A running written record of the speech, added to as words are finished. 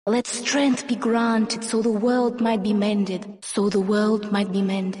Let strength be granted so the world might be mended, so the world might be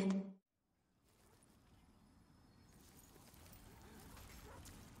mended.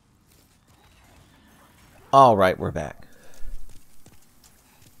 Alright, we're back.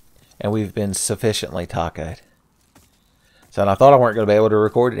 And we've been sufficiently tacoed. So I thought I weren't going to be able to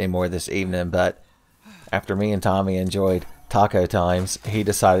record it anymore this evening, but after me and Tommy enjoyed taco times, he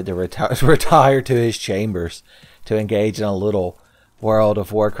decided to retire to his chambers to engage in a little World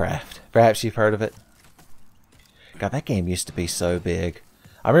of Warcraft. Perhaps you've heard of it? God, that game used to be so big.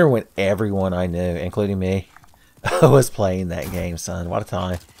 I remember when everyone I knew, including me, was playing that game, son. What a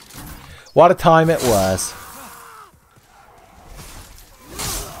time. What a time it was.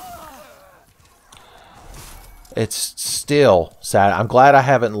 It's still sad. I'm glad I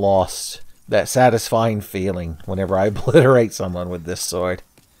haven't lost that satisfying feeling whenever I obliterate someone with this sword.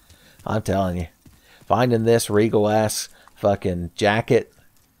 I'm telling you. Finding this regal-ass fucking jacket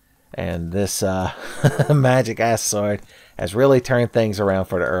and this magic-ass sword has really turned things around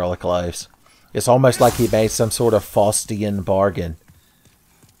for the Earl of Cloves. It's almost like he made some sort of Faustian bargain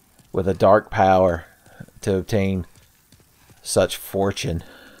with a dark power to obtain such fortune.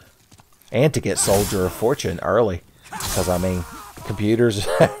 And to get Soldier of Fortune early. Because, I mean, computers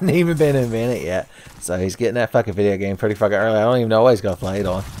haven't even been invented yet. So he's getting that fucking video game pretty fucking early. I don't even know what he's going to play it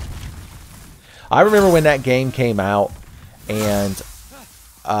on. I remember when that game came out, and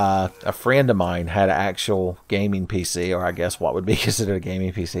a friend of mine had an actual gaming PC, or I guess what would be considered a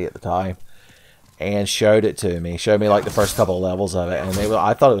gaming PC at the time, and showed it to me. Showed me like the first couple of levels of it, and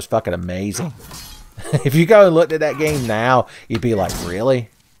I thought it was fucking amazing. If you go and looked at that game now, you'd be like, really?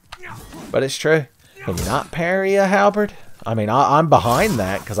 But it's true. Can you not parry a halberd? I mean, I'm behind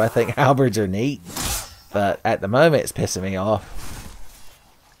that because I think halberds are neat. But at the moment, it's pissing me off.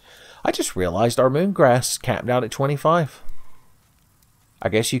 I just realized our moongrass capped out at 25. I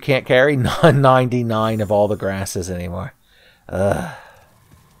guess you can't carry 99 of all the grasses anymore. Ugh.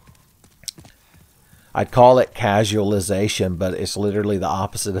 I'd call it casualization, but it's literally the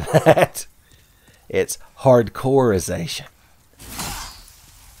opposite of that. It's hardcoreization.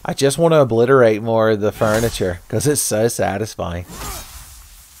 I just want to obliterate more of the furniture because it's so satisfying.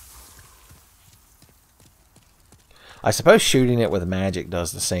 I suppose shooting it with magic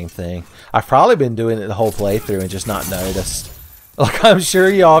does the same thing. I've probably been doing it the whole playthrough and just not noticed. Like, I'm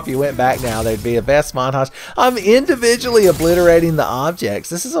sure y'all, if you went back now, there'd be a best montage. I'm individually obliterating the objects.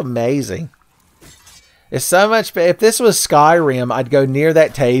 This is amazing. It's so much. If this was Skyrim, I'd go near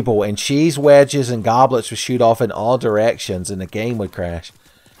that table and cheese wedges and goblets would shoot off in all directions and the game would crash.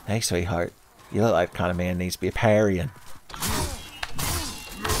 Hey, sweetheart, you look like the kind of man needs to be parrying.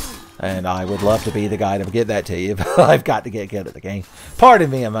 And I would love to be the guy to get that to you, but I've got to get good at the game. Pardon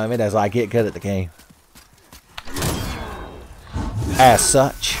me a moment as I get good at the game. As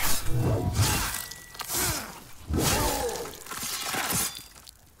such.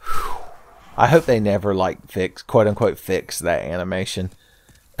 I hope they never, like, quote-unquote, fix that animation.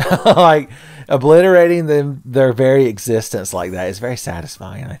 Like, obliterating them, their very existence like that is very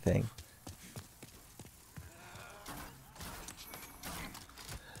satisfying, I think.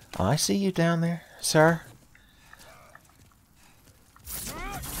 I see you down there, sir.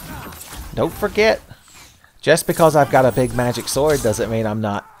 Don't forget, just because I've got a big magic sword doesn't mean I'm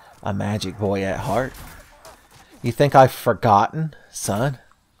not a magic boy at heart. You think I've forgotten, son?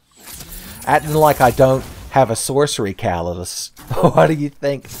 Acting like I don't have a sorcery callus. What do you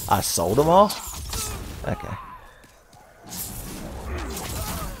think? I sold them all? Okay.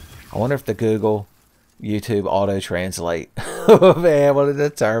 I wonder if the Google, YouTube auto-translate will be able to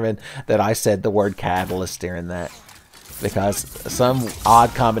determine that I said the word catalyst during that. Because some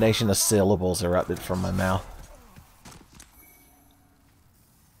odd combination of syllables erupted from my mouth.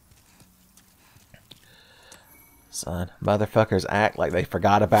 Son, motherfuckers act like they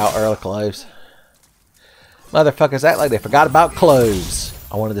forgot about Earl of Cloves. Motherfuckers act like they forgot about clothes.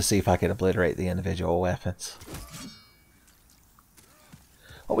 I wanted to see if I could obliterate the individual weapons.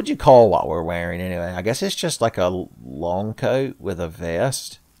 What would you call what we're wearing anyway? I guess it's just like a long coat with a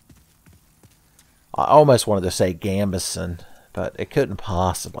vest. I almost wanted to say gambeson, but it couldn't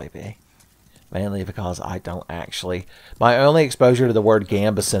possibly be. Mainly because I don't actually... My only exposure to the word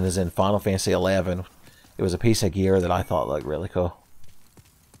gambeson is in Final Fantasy XI. It was a piece of gear that I thought looked really cool.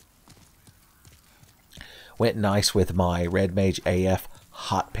 Went nice with my Red Mage AF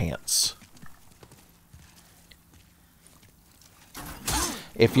hot pants.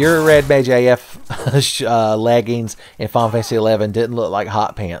 If your Red Mage AF leggings in Final Fantasy XI didn't look like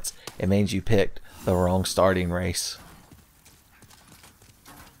hot pants, it means you picked the wrong starting race.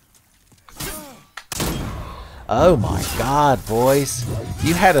 Oh my god, boys.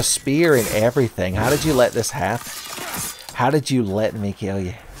 You had a spear and everything. How did you let this happen? How did you let me kill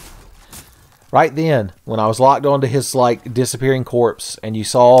you? Right then, when I was locked onto his, like, disappearing corpse, and you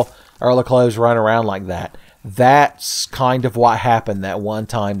saw Earl of Clothes run around like that, that's kind of what happened that one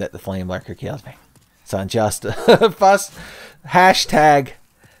time that the Flame Lurker killed me. Son, just fuss. Hashtag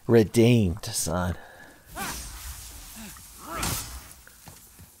redeemed, son.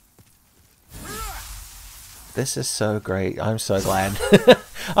 This is so great. I'm so glad.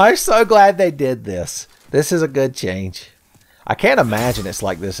 I'm so glad they did this. This is a good change. I can't imagine it's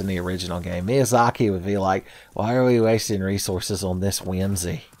like this in the original game. Miyazaki would be like, why are we wasting resources on this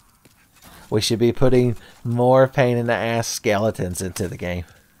whimsy? We should be putting more pain in the ass skeletons into the game.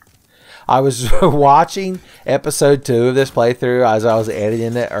 I was watching episode 2 of this playthrough as I was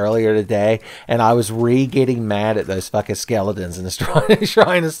editing it earlier today, and I was getting mad at those fucking skeletons in the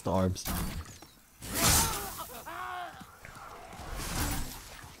Shrine of Storms.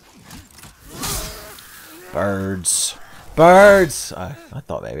 Birds. Birds! I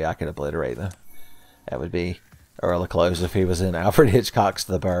thought maybe I could obliterate them. That would be Earl of Clothes if he was in Alfred Hitchcock's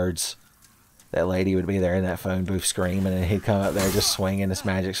The Birds. That lady would be there in that phone booth screaming, and he'd come up there just swinging his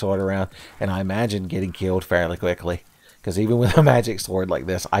magic sword around. And I imagine getting killed fairly quickly. Because even with a magic sword like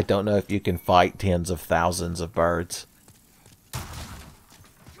this, I don't know if you can fight tens of thousands of birds.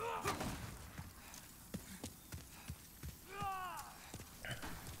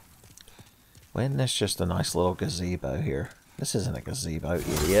 Wasn't this just a nice little gazebo here? This isn't a gazebo,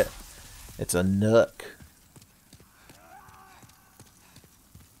 idiot. It's a nook.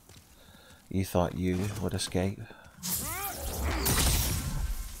 You thought you would escape?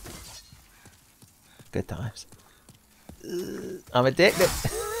 Good times. I'm addicted.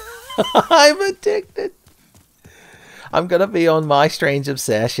 I'm addicted. I'm going to be on My Strange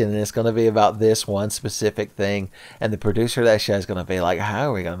Obsession, and it's going to be about this one specific thing. And the producer of that show is going to be like, how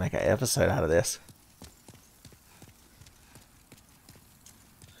are we going to make an episode out of this?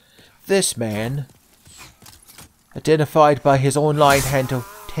 This man, identified by his online handle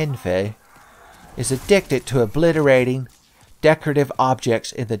Tenfey, is addicted to obliterating decorative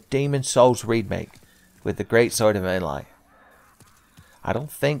objects in the Demon Souls remake with the Great Sword of Moonlight. I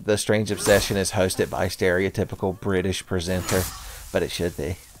don't think the Strange Obsession is hosted by a stereotypical British presenter, but it should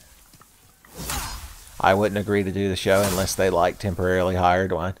be. I wouldn't agree to do the show unless they like temporarily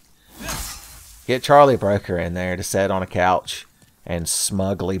hired one. Get Charlie Broker in there to sit on a couch and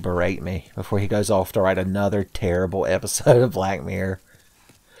smugly berate me before he goes off to write another terrible episode of Black Mirror.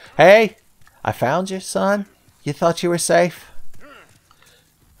 Hey, I found you, son. You thought you were safe?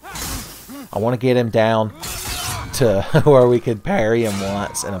 I want to get him down to where we could parry him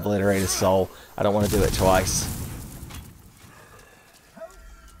once and obliterate his soul. I don't want to do it twice.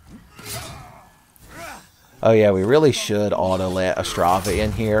 Oh yeah, we really should auto-let Ostrava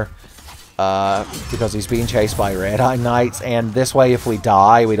in here. Because he's being chased by Red-Eye Knights. And this way, if we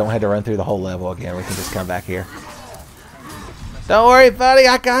die, we don't have to run through the whole level again. We can just come back here. Don't worry, buddy.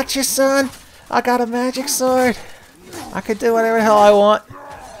 I got you, son. I got a magic sword. I can do whatever the hell I want.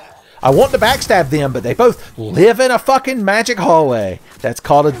 I want to backstab them, but they both live in a fucking magic hallway. That's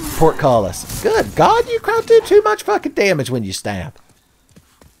called a portcullis. Good God, you can't do too much fucking damage when you stab.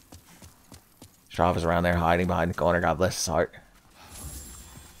 Strava's around there hiding behind the corner. God bless his heart.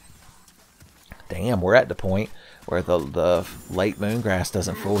 Damn, we're at the point where the late moongrass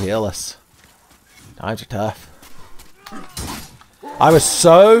doesn't full heal us. Times are tough. I was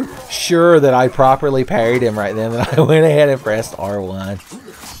so sure that I properly parried him right then that I went ahead and pressed R1.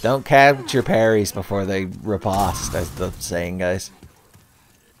 Don't catch your parries before they riposte, as the saying goes.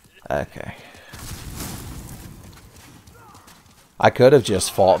 Okay. I could have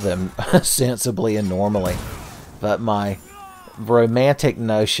just fought them sensibly and normally, but my romantic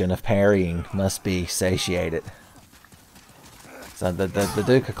notion of parrying must be satiated. So the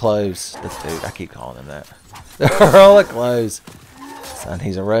Duke of Cloves, the Duke, I keep calling him that. The Earl of Cloves. Son,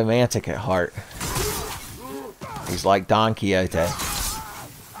 he's a romantic at heart. He's like Don Quixote.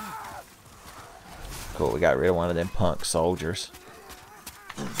 Cool, we got rid of one of them punk soldiers.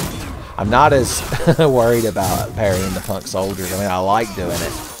 I'm not as worried about parrying the punk soldiers. I mean, I like doing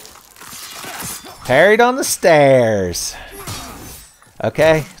it. Parried on the stairs.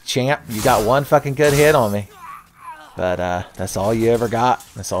 Okay, champ, you got one fucking good hit on me. But that's all you ever got.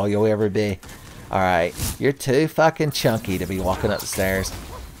 That's all you'll ever be. Alright, you're too fucking chunky to be walking up the stairs.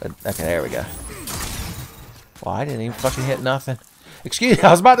 But, okay, there we go. Well, I didn't even fucking hit nothing. Excuse me,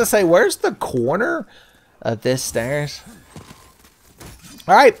 I was about to say, where's the corner of this stairs?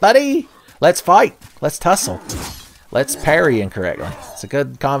 Alright, buddy. Let's fight. Let's tussle. Let's parry incorrectly. It's a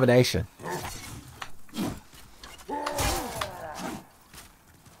good combination.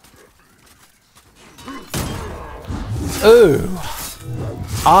 Ooh.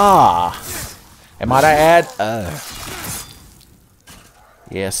 Ah. And might I add? Oh.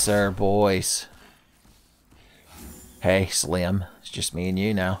 Yes, sir, boys. Hey, Slim. It's just me and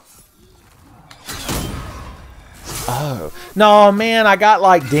you now. Oh. No, man, I got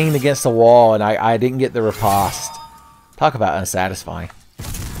like dinged against the wall and I didn't get the riposte. Talk about unsatisfying.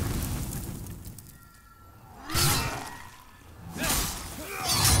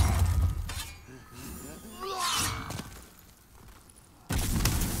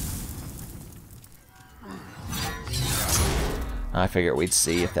 I figured we'd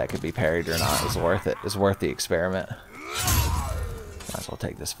see if that could be parried or not. It was worth it. It was worth the experiment. Might as well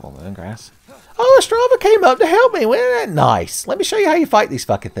take this full moon grass. Oh, Estrava came up to help me. Wasn't that nice? Let me show you how you fight these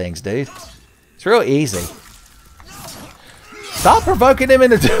fucking things, dude. It's real easy. Stop provoking him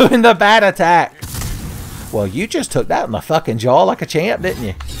into doing the bad attack. Well, you just took that in the fucking jaw like a champ, didn't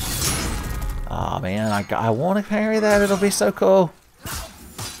you? Oh, man. I want to parry that. It'll be so cool.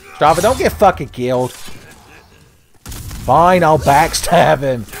 Estrava, don't get fucking killed. Fine, I'll backstab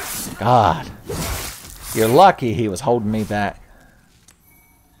him. God. You're lucky he was holding me back.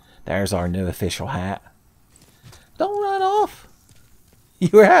 There's our new official hat. Don't run off. You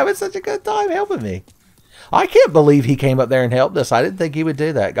were having such a good time helping me. I can't believe he came up there and helped us. I didn't think he would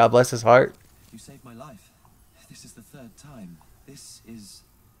do that. God bless his heart. You saved my life. This is the third time. This is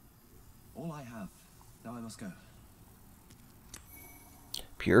all I have. Now I must go.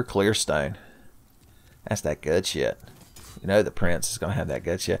 Pure clear stone. That's that good shit. You know the prince is going to have that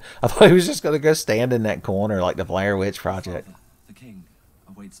good shit. I thought he was just going to go stand in that corner like the Blair Witch Project. Father, the king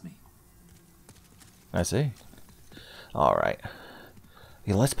awaits me. I see. Alright.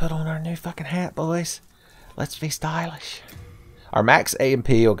 Yeah, let's put on our new fucking hat, boys. Let's be stylish. Our max AMP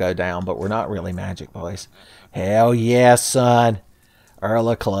will go down, but we're not really magic, boys. Hell yeah, son. Earl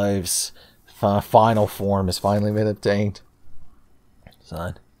of Cloves. Final form has finally been obtained.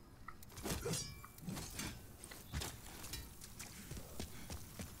 Son.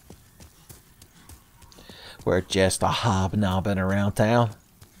 We're just a hobnobbing around town.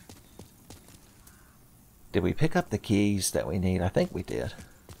 Did we pick up the keys that we need? I think we did.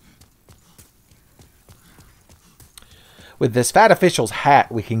 With this fat official's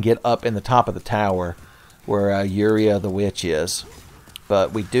hat, we can get up in the top of the tower where Yuria the witch is.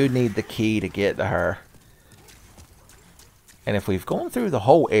 But we do need the key to get to her. And if we've gone through the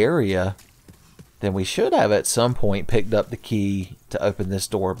whole area, then we should have at some point picked up the key to open this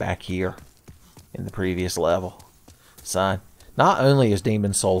door back here in the previous level. Son, not only is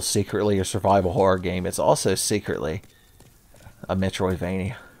Demon Souls secretly a survival horror game, it's also secretly a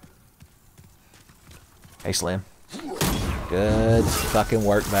Metroidvania. Hey, Slim. Good fucking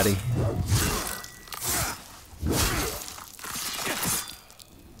work, buddy.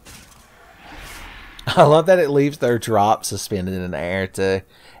 I love that it leaves their drop suspended in the air, too.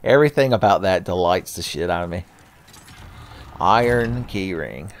 Everything about that delights the shit out of me. Iron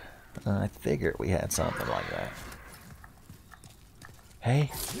keyring. I figured we had something like that.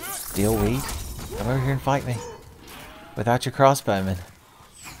 Hey, deal weed. Come over here and fight me. Without your crossbowman.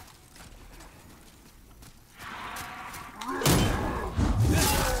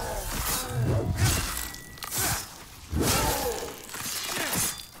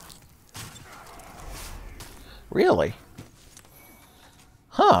 Really?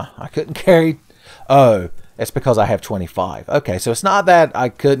 Huh, I couldn't carry... Oh, it's because I have 25. Okay, so it's not that I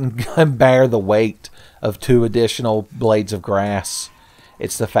couldn't bear the weight of 2 additional blades of grass.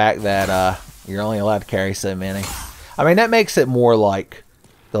 It's the fact that you're only allowed to carry so many. I mean, that makes it more like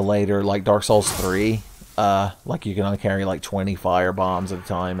the later, like Dark Souls 3. Like you can only carry like 20 fire bombs at a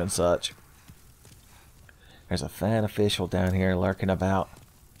time and such. There's a fat official down here lurking about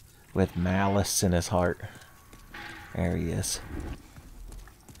with malice in his heart. There he is.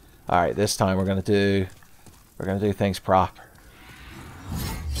 Alright, this time we're gonna do things proper.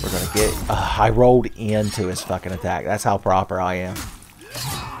 We're gonna get I rolled into his fucking attack. That's how proper I am.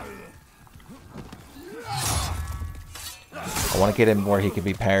 I want to get him where he can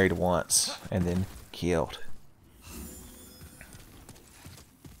be parried once and then killed.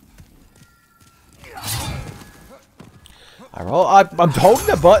 I'm holding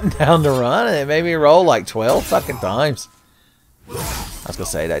the button down to run and it made me roll like 12 fucking times. I was gonna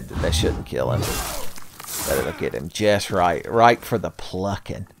say that shouldn't kill him, but it'll get him just right for the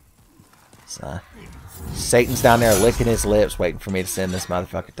plucking. So, Satan's down there licking his lips, waiting for me to send this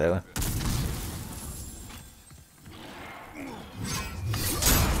motherfucker to him.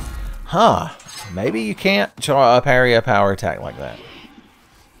 Huh? Maybe you can't parry a power attack like that.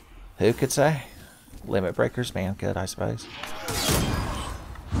 Who could say? Limit breakers, man, could, I suppose.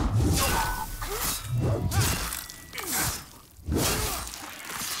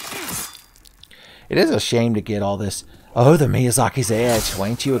 It is a shame to get all this. Oh, the Miyazaki's Edge.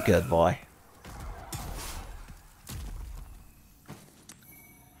 Ain't you a good boy?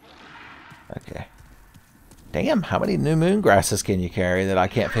 Okay. Damn, how many new moon grasses can you carry that I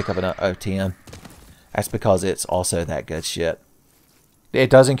can't pick up an O10? That's because it's also that good shit. It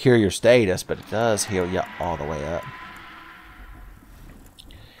doesn't cure your status, but it does heal you all the way up.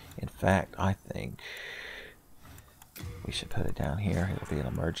 In fact, I think we should put it down here. It'll be an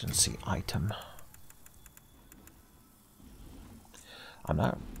emergency item. I'm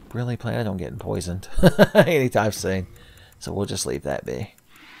not really planning on getting poisoned anytime soon, so we'll just leave that be.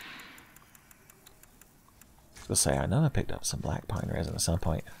 I'll say, I know I picked up some black pine resin at some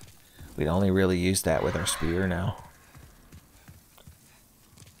point. We'd only really use that with our spear now.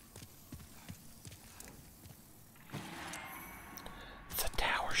 The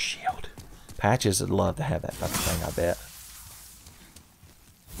tower shield. Patches would love to have that fucking thing, I bet.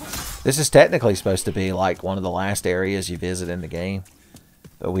 This is technically supposed to be like one of the last areas you visit in the game.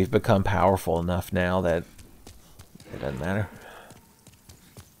 But we've become powerful enough now that it doesn't matter.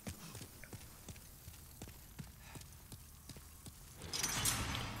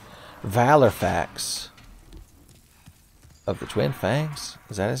 Valorfax of the Twin Fangs,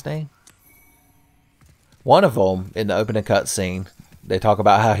 is that his name? One of them in the opening cutscene, they talk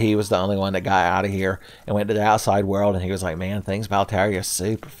about how he was the only one that got out of here and went to the outside world, and he was like, man, things about Valtaria are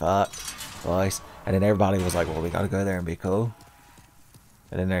super fucked, boys. And then everybody was like, well, we gotta go there and be cool.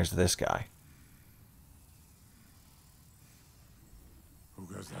 And then there's this guy. Who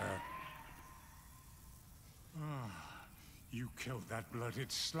goes there? You killed that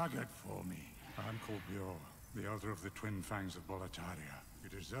blooded sluggard for me. I'm called Earl, the elder of the Twin Fangs of Boletaria. You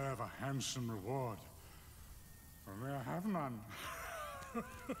deserve a handsome reward. Only I have none.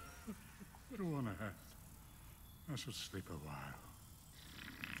 Go on ahead. I shall sleep a while.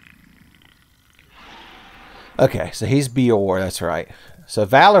 Okay, so he's Bior, that's right. So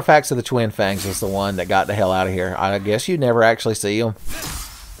Valorfax of the Twin Fangs is the one that got the hell out of here. I guess you never actually see him.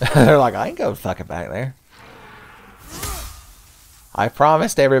 They're like, I ain't going fucking back there. I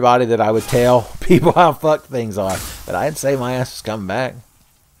promised everybody that I would tell people how fucked things are, but I didn't say my ass was coming back.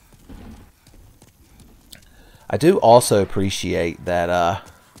 I do also appreciate that,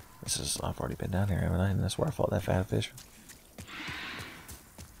 I've already been down here, haven't I? And that's where I fought that fat fish.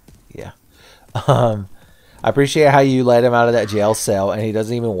 Yeah. I appreciate how you let him out of that jail cell and he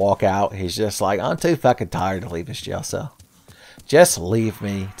doesn't even walk out. He's just like, I'm too fucking tired to leave this jail cell. Just leave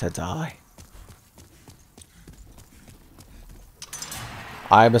me to die.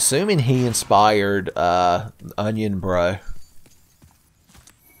 I'm assuming he inspired Onion Bro,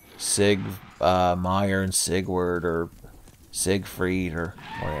 Meyer and Sigurd, or Siegfried, or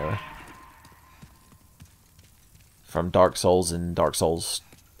whatever, from Dark Souls and Dark Souls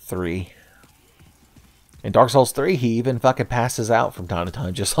 3. In Dark Souls 3, he even fucking passes out from time to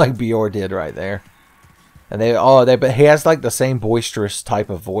time, just like Bior did right there. And but he has like the same boisterous type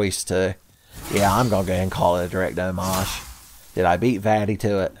of voice too. Yeah, I'm gonna go ahead and call it a direct homage. Did I beat Vatty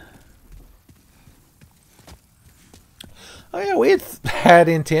to it? Oh yeah, we had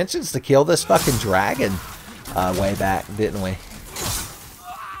intentions to kill this fucking dragon way back, didn't we?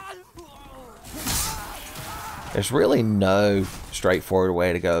 There's really no straightforward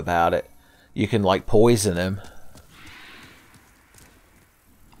way to go about it. You can like poison him.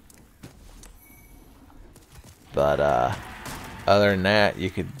 But other than that, you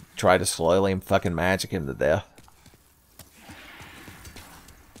could try to slowly fucking magic him to death.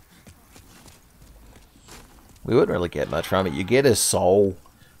 We wouldn't really get much from it. You get his soul,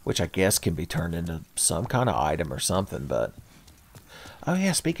 which I guess can be turned into some kind of item or something, but... Oh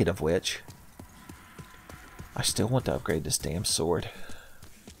yeah, speaking of which, I still want to upgrade this damn sword.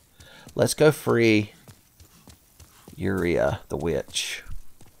 Let's go free Uria, the witch,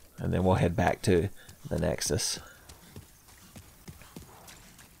 and then we'll head back to the Nexus.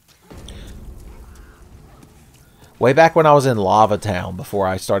 Way back when I was in Lava Town, before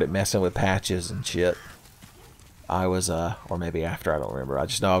I started messing with patches and shit, I was, or maybe after, I don't remember. I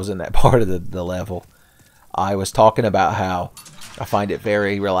just know I was in that part of the level. I was talking about how I find it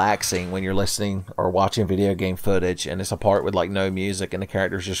very relaxing when you're listening or watching video game footage and it's a part with like no music and the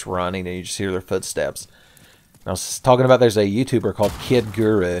character's just running and you just hear their footsteps. And I was talking about there's a YouTuber called Kid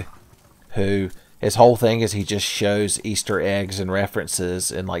Guru who his whole thing is he just shows Easter eggs and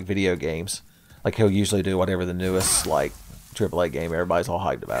references in like video games. Like he'll usually do whatever the newest like AAA game everybody's all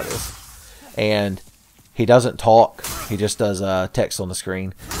hyped about is. And he doesn't talk. He just does text on the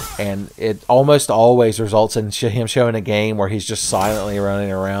screen. And it almost always results in him showing a game where he's just silently running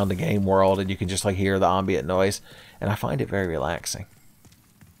around the game world and you can just like hear the ambient noise. And I find it very relaxing.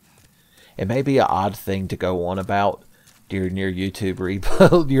 It may be an odd thing to go on about during your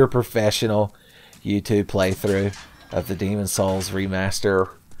your professional YouTube playthrough of the Demon's Souls remaster,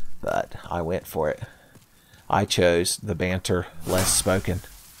 but I went for it. I chose the banter, less spoken.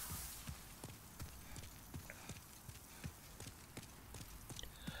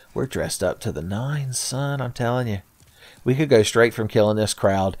 We're dressed up to the nines, son, I'm telling you. We could go straight from killing this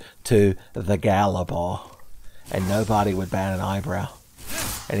crowd to the gala ball, and nobody would bat an eyebrow.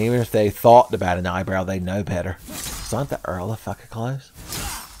 And even if they thought to bat an eyebrow, they'd know better. So aren't the Earl of fucking clothes?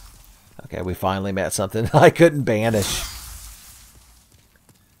 Okay, we finally met something I couldn't banish.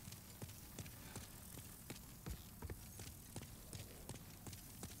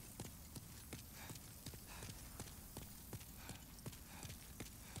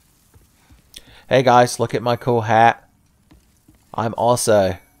 Hey guys, look at my cool hat. I'm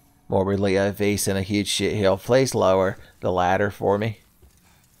also morbidly obese and a huge shithill. Please lower the ladder for me.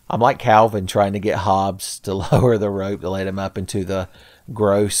 I'm like Calvin trying to get Hobbes to lower the rope to let him up into the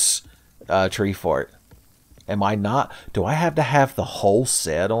gross tree fort. Am I not? Do I have to have the whole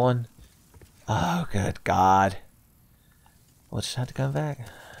set on? Oh, good God. We'll just have to come back.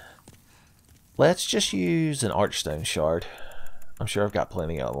 Let's just use an Archstone shard. I'm sure I've got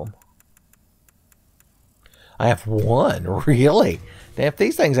plenty of them. I have one, really? Damn, if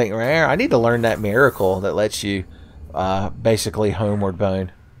these things ain't rare, I need to learn that miracle that lets you basically homeward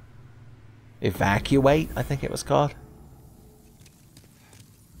bone. Evacuate, I think it was called.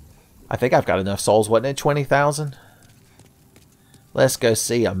 I think I've got enough souls, wasn't it? 20,000? Let's go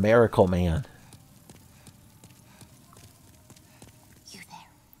see a miracle man. You there?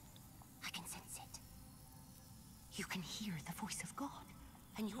 I can sense it. You can hear the voice of God,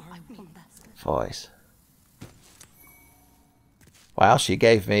 and you are my wonder. Voice. Wow, she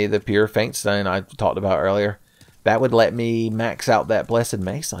gave me the pure faint stone I talked about earlier. That would let me max out that blessed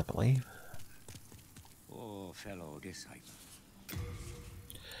mace, I believe. Oh, fellow disciple.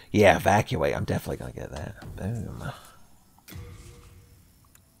 Yeah, evacuate. I'm definitely going to get that. Boom.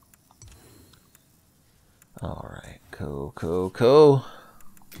 Alright, cool, cool, cool.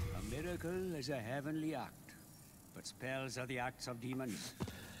 A miracle is a heavenly act, but spells are the acts of demons.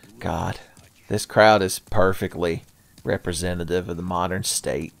 God, this crowd is perfectly representative of the modern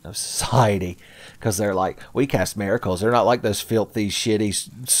state of society, because they're like, we cast miracles. They're not like those filthy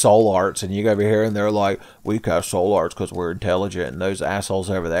shitty soul arts, and you go over here and they're like, we cast soul arts because we're intelligent, and those assholes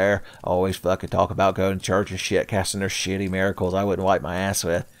over there always fucking talk about going to church and shit, casting their shitty miracles I wouldn't wipe my ass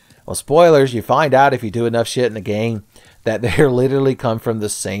with. Well, spoilers, you find out if you do enough shit in the game that they literally come from the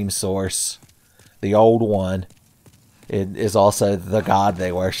same source. The old one. It is also the god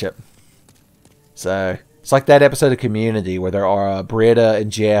they worship. So it's like that episode of Community where there are Britta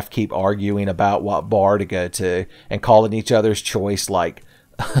and Jeff keep arguing about what bar to go to and calling each other's choice like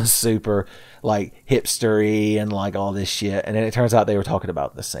super like hipstery and like all this shit. And then it turns out they were talking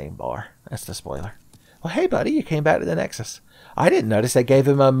about the same bar. That's the spoiler. Well, hey buddy, you came back to the Nexus. I didn't notice they gave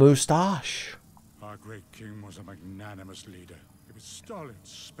him a moustache. Our great king was a magnanimous leader. He was stolid,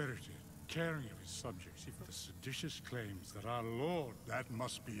 spirited, caring of his subjects. If the seditious claims that our lord, that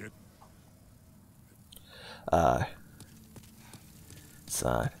must be it.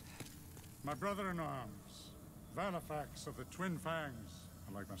 Son. My brother-in-arms, Valifax of the Twin Fangs,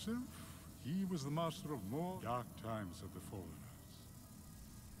 and like myself, he was the master of more dark times of the Fallen Earth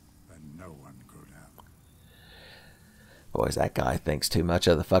than no one could have. Boys, that guy thinks too much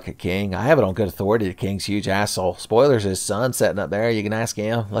of the fucking king. I have it on good authority the king's huge asshole. Spoilers, his son sitting up there. You can ask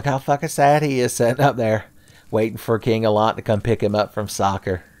him. Look how fucking sad he is sitting up there, waiting for King Allant to come pick him up from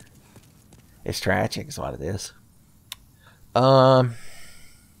soccer. It's tragic is what it is. Oh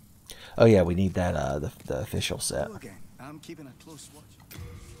yeah, we need that the official set. I'm keeping a close watch.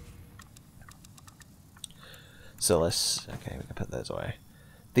 So let's we can put those away.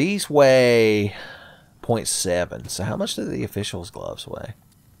 These weigh 0.7. So how much do the official's gloves weigh?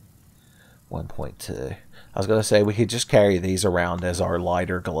 1.2. I was gonna say we could just carry these around as our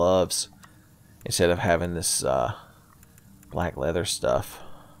lighter gloves instead of having this black leather stuff.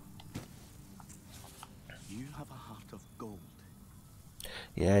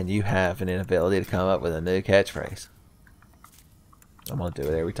 Yeah, and you have an inability to come up with a new catchphrase. I'm going to do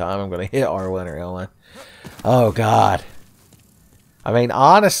it every time. I'm going to hit R1 or L1. Oh, God. I mean,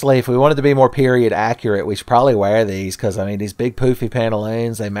 honestly, if we wanted to be more period accurate, we should probably wear these. Because, I mean, these big poofy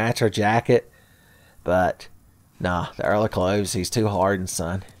pantaloons, they match our jacket. But, nah, the Earl of Cloves, he's too hardened,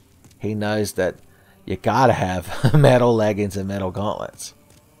 son. He knows that you got to have metal leggings and metal gauntlets.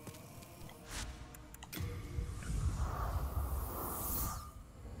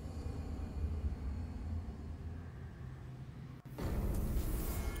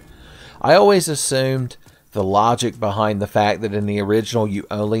 I always assumed the logic behind the fact that in the original you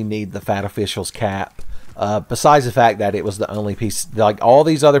only need the Fat Official's cap. Besides the fact that it was the only piece, like all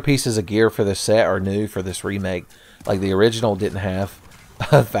these other pieces of gear for this set are new for this remake. Like the original didn't have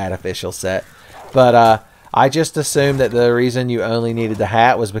a Fat Official set. But I just assumed that the reason you only needed the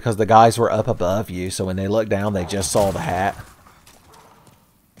hat was because the guys were up above you. So when they looked down, they just saw the hat.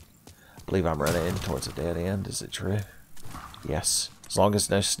 I believe I'm running in towards a dead end. Is it true? Yes. As long as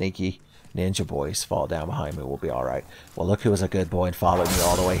no sneaky ninja boys fall down behind me, we'll be alright. Well, look who was a good boy and followed me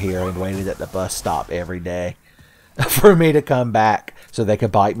all the way here and waited at the bus stop every day for me to come back so they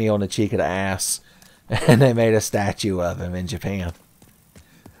could bite me on the cheek of the ass. And they made a statue of him in Japan.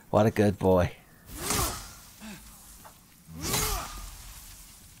 What a good boy.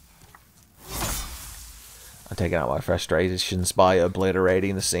 I'm taking out my frustrations by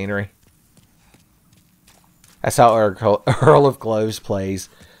obliterating the scenery. That's how Earl of Cloves plays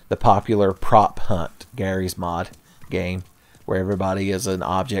the popular Prop Hunt, Gary's mod game, where everybody is an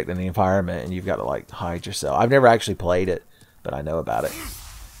object in the environment and you've got to like hide yourself. I've never actually played it, but I know about it.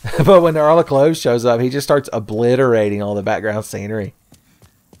 But when the Earl of Cloves shows up, he just starts obliterating all the background scenery.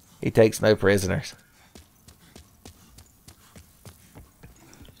 He takes no prisoners.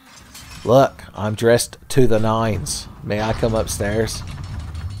 Look, I'm dressed to the nines. May I come upstairs?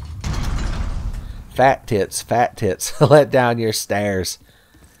 Fat tits, let down your stairs,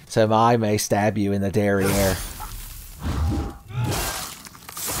 so I may stab you in the derriere.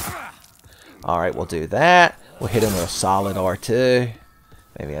 Alright, we'll do that. We'll hit him with a solid R2.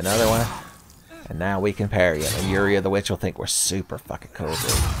 Maybe another one. And now we can parry him. And Yuria the Witch will think we're super fucking cool,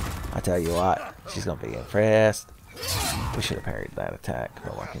 dude. I tell you what, she's gonna be impressed. We should have parried that attack,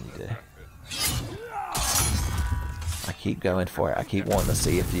 but what can you do? I keep going for it. I keep wanting to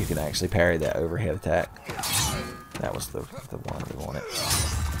see if you can actually parry that overhead attack. That was the one we wanted.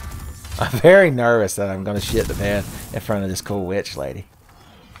 I'm very nervous that I'm going to shit the bed in front of this cool witch lady.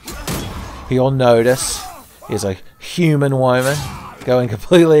 He'll notice he's a human woman going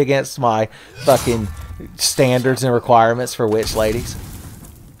completely against my fucking standards and requirements for witch ladies.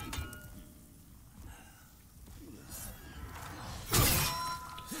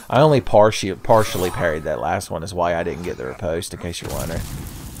 I only partially parried that last one, is why I didn't get the riposte, in case you're wondering.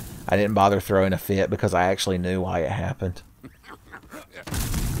 I didn't bother throwing a fit because I actually knew why it happened.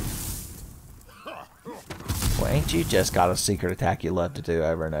 Well, ain't you just got a secret attack you love to do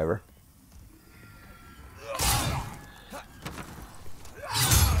over and over?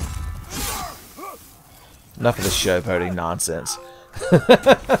 Enough of this showboating nonsense.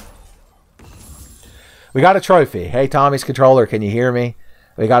 We got a trophy. Hey, Tommy's controller, can you hear me?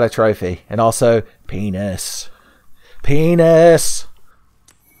 We got a trophy. And also, penis. Penis!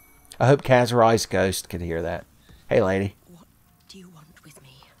 I hope Kazurai's ghost could hear that. Hey, lady. What do you want with me?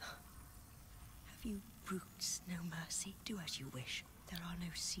 Have you brutes no mercy? Do as you wish. There are no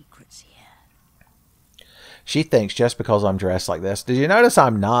secrets here. She thinks just because I'm dressed like this. Did you notice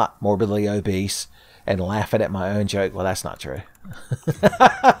I'm not morbidly obese and laughing at my own joke? Well, that's not true.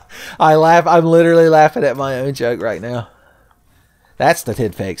 I'm literally laughing at my own joke right now. That's the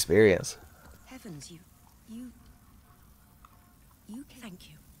Tenfey experience. Heavens, you thank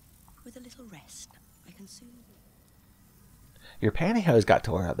you. With a little rest, I can soon... Your pantyhose got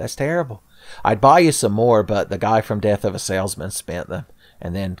tore up. That's terrible. I'd buy you some more, but the guy from Death of a Salesman spent them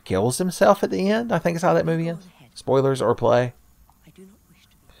and then kills himself at the end. I think is how that movie ends. Spoilers or play. I do not wish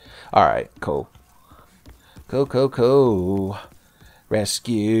to... Alright, cool. Cool.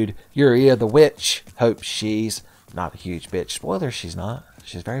 Rescued Yuria the Witch. Hope she's not a huge bitch. Spoiler, she's not.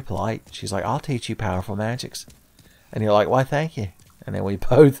 She's very polite. She's like, I'll teach you powerful magics. And you're like, why, thank you. And then we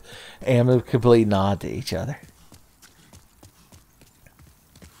both amicably nod to each other.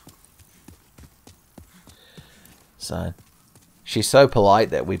 Son. She's so polite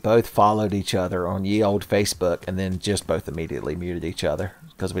that we both followed each other on ye old Facebook and then just both immediately muted each other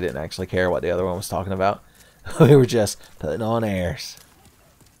because we didn't actually care what the other one was talking about. We were just putting on airs.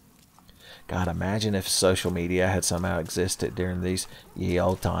 God, imagine if social media had somehow existed during these ye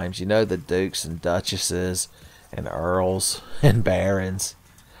old times. You know, the dukes and duchesses and earls and barons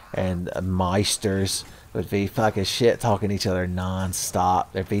and meisters would be fucking shit talking to each other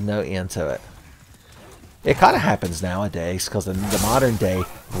non-stop. There'd be no end to it. It kind of happens nowadays because the modern day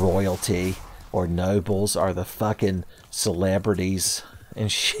royalty or nobles are the fucking celebrities and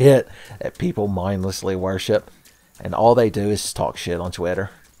shit that people mindlessly worship. And all they do is talk shit on Twitter.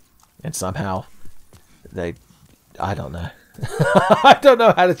 And somehow, I don't know. I don't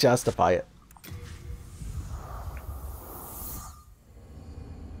know how to justify it.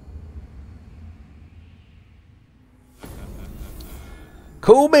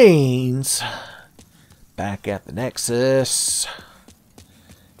 Cool beans. Back at the Nexus.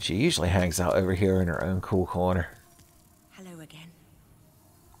 She usually hangs out over here in her own cool corner. Hello again.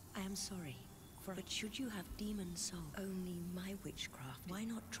 I am sorry, but should you have demon soul, only my witchcraft, why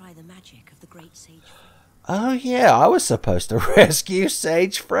not try the magic of the great sage? Oh yeah, I was supposed to rescue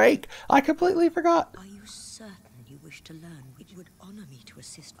Sage Frank. I completely forgot. Are you certain you wish to learn? It would honor me to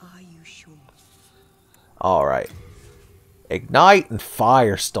assist. Are you sure? Alright. Ignite and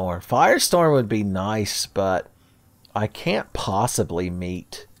Firestorm. Firestorm would be nice, but I can't possibly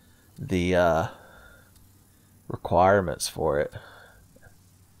meet the requirements for it.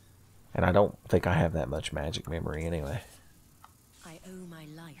 And I don't think I have that much magic memory anyway. I owe my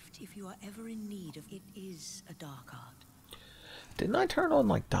life to, if you are ever in need of it, is a dark art. Didn't I turn on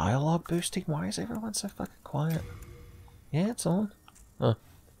like dialogue boosting? Why is everyone so fucking quiet? Yeah, it's on. Huh.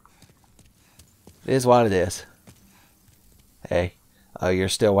 It is what it is. Hey, oh, you're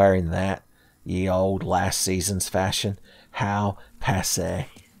still wearing that? Ye old last season's fashion? How passé.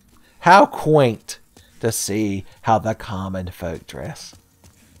 How quaint to see how the common folk dress.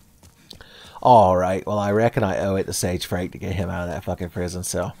 Alright, well, I reckon I owe it to Sage Frank to get him out of that fucking prison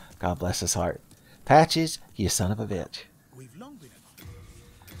cell. God bless his heart. Patches, you son of a bitch.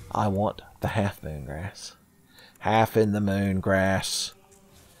 I want the half moon grass. Half in the moon grass.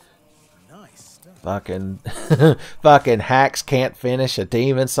 Fucking fucking hacks can't finish a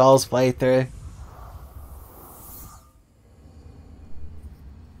Demon Souls playthrough.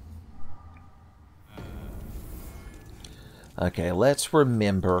 Okay, let's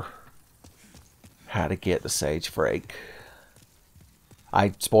remember how to get the Sage Frank.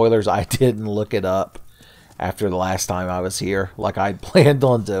 Spoilers, I didn't look it up after the last time I was here, like I'd planned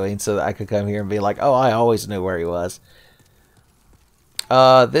on doing, so that I could come here and be like, oh, I always knew where he was.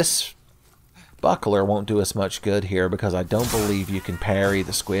 This buckler won't do us much good here because I don't believe you can parry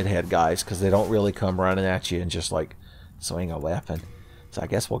the squid head guys because they don't really come running at you and just like swing a weapon. So I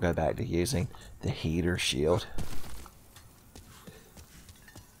guess we'll go back to using the heater shield.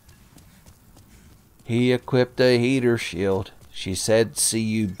 He equipped a heater shield. She said, see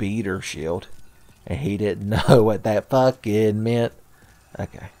you beat her shield. And he didn't know what that fucking meant.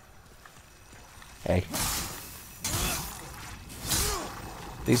 Okay. Hey.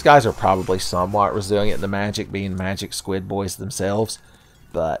 These guys are probably somewhat resilient to magic, being magic squid boys themselves.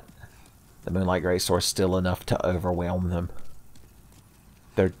 But the Moonlight Greatsword is still enough to overwhelm them.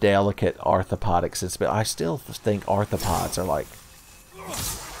 They're delicate arthropods. But I still think arthropods are like...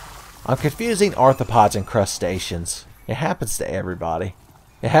 I'm confusing arthropods and crustaceans. It happens to everybody.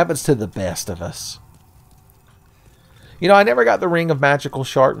 It happens to the best of us. You know, I never got the Ring of Magical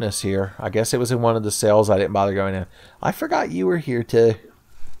Sharpness here. I guess it was in one of the cells I didn't bother going in. I forgot you were here too.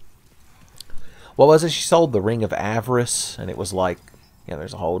 What was it? She sold the Ring of Avarice, and it was like... Yeah,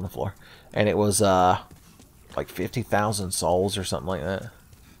 there's a hole in the floor. And it was like 50,000 souls or something like that.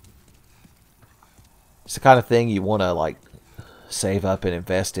 It's the kind of thing you want to like save up and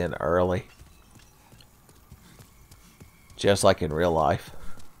invest in early. Just like in real life.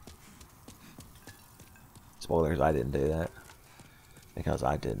 Spoilers, I didn't do that. Because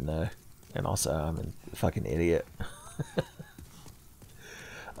I didn't know. And also, I'm a fucking idiot.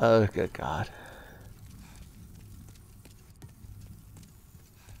 Oh, good God.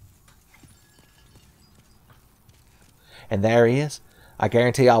 And there he is. I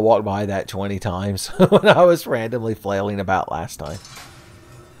guarantee I walked by that 20 times when I was randomly flailing about last time.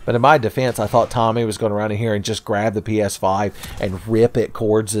 But in my defense, I thought Tommy was going to run in here and just grab the PS5 and rip it,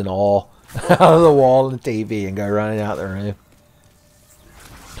 cords and all, out of the wall and the TV and go running out the room.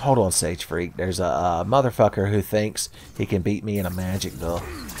 Hold on, Sage Freak. There's a motherfucker who thinks he can beat me in a magic duel.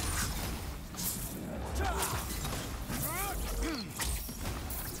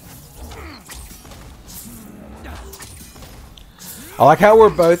 I like how we're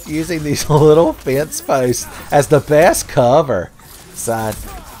both using these little fence posts as the best cover. Son.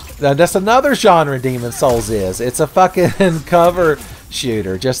 Now, that's another genre Demon Souls is. It's a fucking cover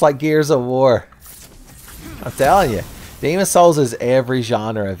shooter, just like Gears of War. I'm telling you. Demon Souls is every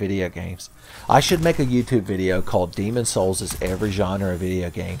genre of video games. I should make a YouTube video called Demon Souls is every genre of video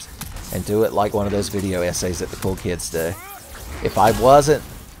games. And do it like one of those video essays that the cool kids do. If I wasn't,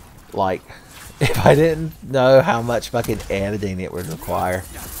 like... If I didn't know how much fucking editing it would require,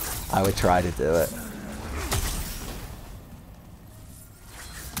 I would try to do it.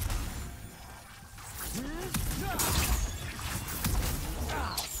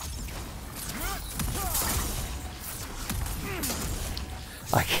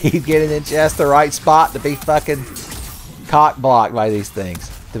 I keep getting in just the right spot to be fucking cock blocked by these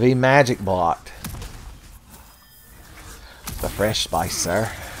things. To be magic blocked. The fresh spice,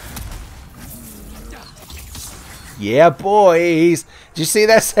 sir. Yeah, boys. Did you see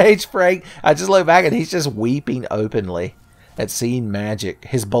that Sage Frank? I just look back and he's just weeping openly at seeing magic,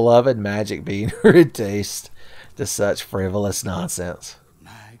 his beloved magic, being reduced to such frivolous nonsense.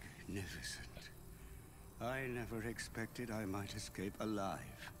 Magnificent. I never expected I might escape alive.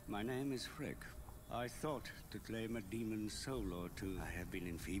 My name is Frick. I thought to claim a demon's soul or two. I have been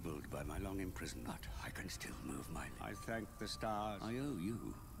enfeebled by my long imprisonment. I can still move my limbs. I thank the stars. I owe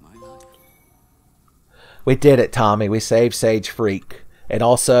you my life. We did it, Tommy. We saved Sage Freak. And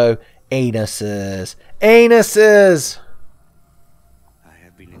also, anuses. Anuses! I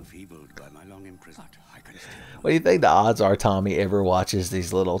have been enfeebled by my long imprisonment. I can still move. What do you think the odds are Tommy ever watches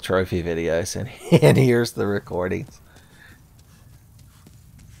these little trophy videos and hears the recordings?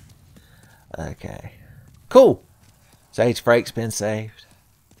 Okay. Cool. Sage Freak's been saved.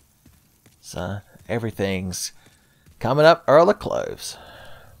 So, everything's coming up Earl of Cloves.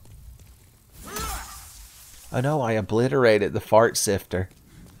 Oh no, I obliterated the fart sifter.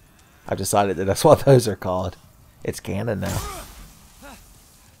 I've decided that that's what those are called. It's canon now.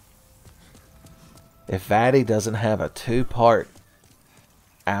 If Vatty doesn't have a 2-part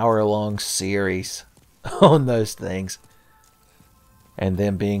hour-long series on those things, and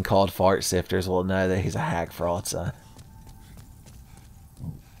them being called fart sifters, we'll know that he's a hack fraud son.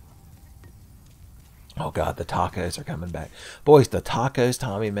 Oh god, the tacos are coming back. Boys, the tacos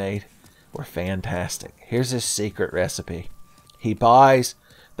Tommy made were fantastic. Here's his secret recipe. He buys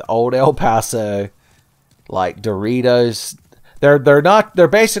the old El Paso, like Doritos. They're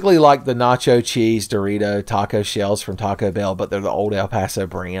basically like the nacho cheese Dorito taco shells from Taco Bell, but they're the old El Paso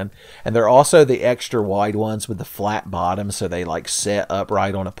brand. And they're also the extra wide ones with the flat bottom, so they like set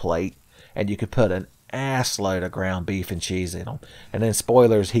upright on a plate. And you could put an ass load of ground beef and cheese in them. And then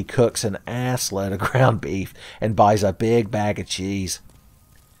spoilers, he cooks an ass load of ground beef and buys a big bag of cheese.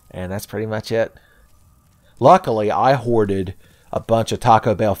 And that's pretty much it. Luckily, I hoarded a bunch of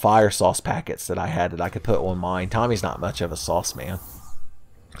Taco Bell fire sauce packets that I had that I could put on mine. Tommy's not much of a sauce man,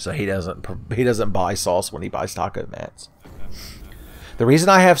 so he doesn't buy sauce when he buys taco mats. The reason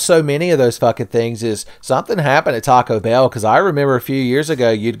I have so many of those fucking things is something happened at Taco Bell, because I remember a few years ago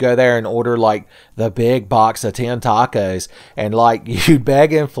you'd go there and order like the big box of 10 tacos, and like you'd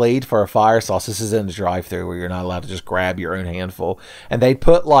beg and plead for a fire sauce. This is in the drive-thru where you're not allowed to just grab your own handful, and they'd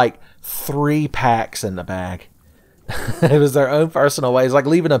put like 3 packs in the bag. It was their own personal way. It's like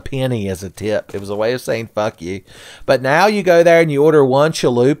leaving a penny as a tip. It was a way of saying fuck you. But now you go there and you order one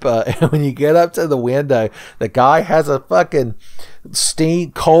chalupa, and when you get up to the window, the guy has a fucking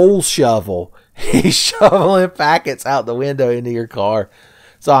steam coal shovel. He's shoveling packets out the window into your car.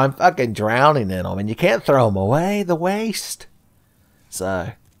 So I'm fucking drowning in them, and you can't throw them away. The waste.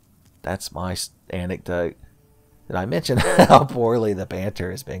 So that's my anecdote. Did I mention how poorly the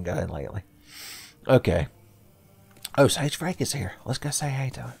banter has been going lately? Okay. Oh, Sage Frank is here. Let's go say hey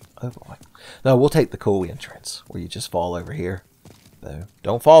to him. Oh, boy. No, we'll take the cool entrance where you just fall over here. Though,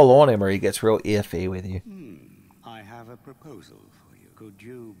 don't fall on him or he gets real iffy with you. I have a proposal for you. Could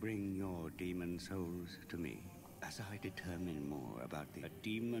you bring your demon souls to me as I determine more about a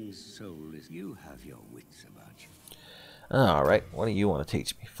demon's soul is you have your wits about you. Alright, what do you want to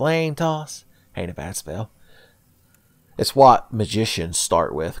teach me? Flame toss? Ain't a bad spell. It's what magicians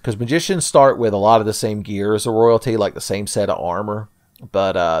start with, because magicians start with a lot of the same gear as a royalty, like the same set of armor,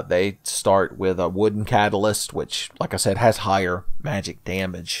 but they start with a wooden catalyst, which, like I said, has higher magic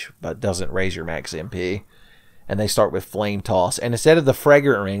damage, but doesn't raise your max MP, and they start with flame toss, and instead of the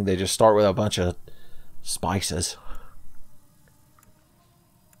fragrant ring, they just start with a bunch of spices.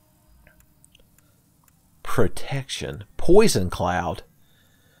 Protection. Poison cloud.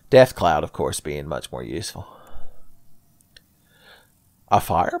 Death cloud, of course, being much more useful. A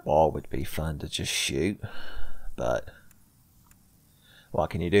fireball would be fun to just shoot, but what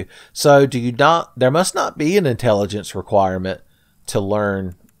can you do? So do you not, there must not be an intelligence requirement to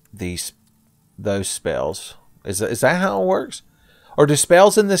learn those spells. Is that how it works? Or do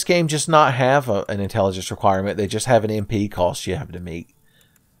spells in this game just not have an intelligence requirement? They just have an MP cost you have to meet.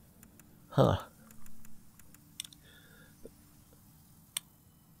 Huh.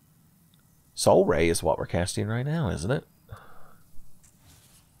 Soul Ray is what we're casting right now, isn't it?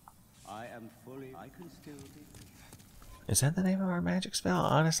 Is that the name of our magic spell?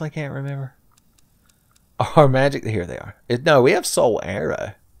 I honestly can't remember. Our magic... Here they are. No, we have Soul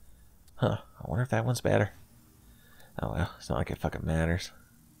Arrow. Huh. I wonder if that one's better. Oh, well. It's not like it fucking matters.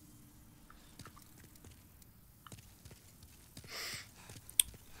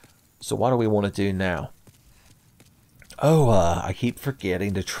 So what do we want to do now? Oh, I keep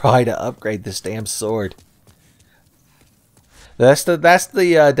forgetting to try to upgrade this damn sword. That's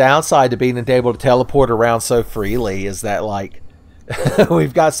the downside to being able to teleport around so freely, is that, like,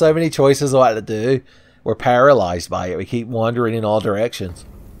 we've got so many choices of what to do. We're paralyzed by it. We keep wandering in all directions.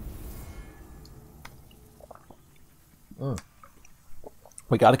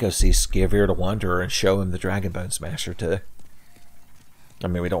 We got to go see Skivir the Wanderer and show him the Dragonbone Smasher too. I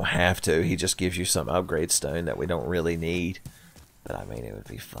mean, we don't have to. He just gives you some upgrade stone that we don't really need. But I mean, it would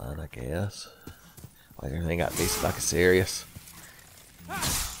be fun, I guess. Like, everything got to be fucking serious.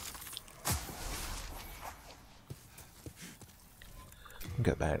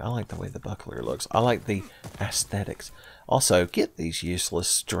 Go back. I like the way the buckler looks. I like the aesthetics. Also, get these useless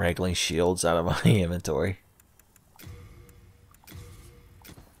straggling shields out of my inventory.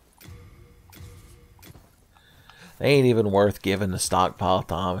 They ain't even worth giving the stockpile,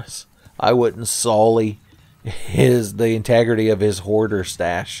 Thomas. I wouldn't sully the integrity of his hoarder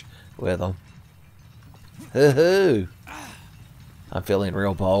stash with them. Hoo-hoo! I'm feeling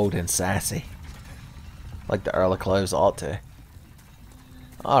real bold and sassy. Like the Earl of Cloves ought to.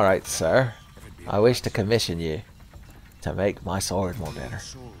 Alright, sir. I wish to commission you to make my sword more better.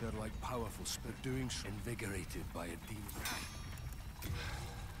 They're like powerful spirit doing so invigorated by a demon.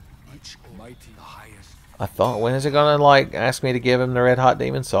 Each mighty, the highest. I thought, when is it gonna, like, ask me to give him the red hot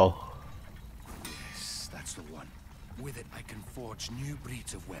demon soul? Yes, that's the one. With it I can forge new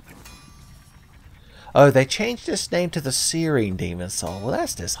breeds of weapons. Oh, they changed its name to the Searing Demon Soul. Well,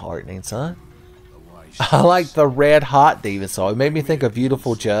 that's disheartening, son. I like the red hot demon soul. It made me think of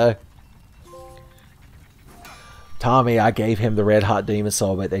Beautiful Joe. Tommy, I gave him the red hot demon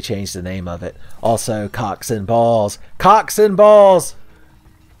soul, but they changed the name of it. Also, Cocks and Balls. Cocks and Balls!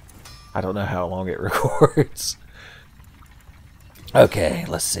 I don't know how long it records. Okay,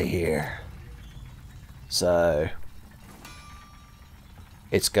 let's see here. So,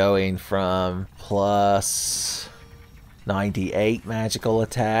 it's going from plus 98 magical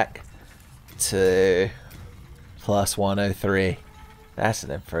attack to plus 103. That's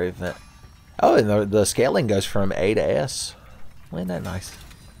an improvement. Oh, and the scaling goes from A to S. Isn't that nice?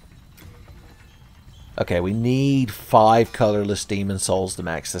 Okay, we need 5 colorless demon souls to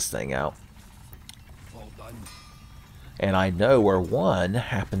max this thing out. And I know where one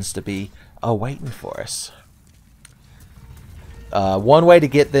happens to be awaiting for us. One way to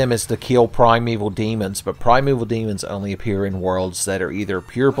get them is to kill primeval demons, but primeval demons only appear in worlds that are either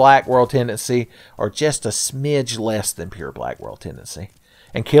pure black world tendency or just a smidge less than pure black world tendency.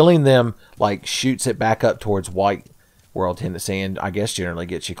 And killing them, like, shoots it back up towards white world tendency, and I guess generally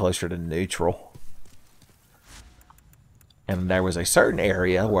gets you closer to neutral. And there was a certain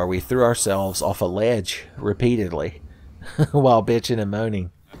area where we threw ourselves off a ledge repeatedly while bitching and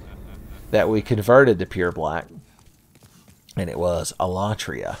moaning that we converted to pure black. And it was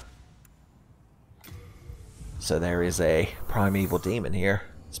Elatria. So there is a primeval demon here.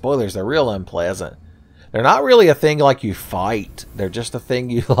 Spoilers, they're real unpleasant. They're not really a thing like you fight. They're just a thing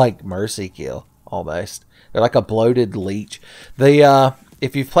you, like, mercy kill, almost. They're like a bloated leech.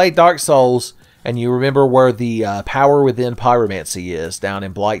 If you've played Dark Souls and you remember where the power within pyromancy is, down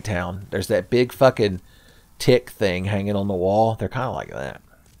in Blighttown, there's that big fucking tick thing hanging on the wall. They're kind of like that.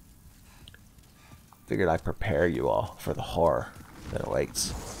 Figured I'd prepare you all for the horror that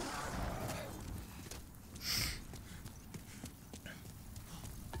awaits.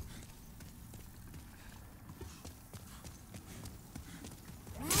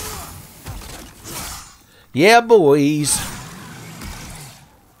 Yeah, boys.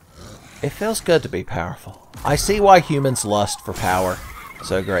 It feels good to be powerful. I see why humans lust for power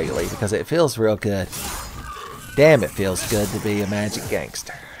so greatly, because it feels real good. Damn, it feels good to be a magic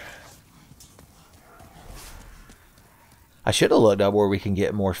gangster. I should have looked up where we can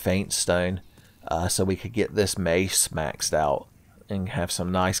get more faint stone, so we could get this mace maxed out and have some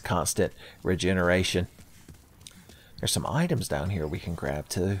nice constant regeneration. There's some items down here we can grab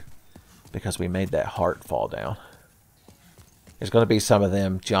too, because we made that heart fall down. There's going to be some of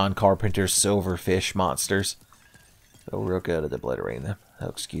them John Carpenter's silverfish monsters. They're real good at obliterating them. Oh,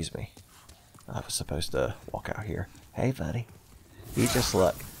 excuse me. I was supposed to walk out here. Hey, buddy. You just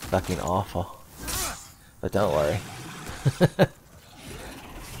look fucking awful. But don't worry.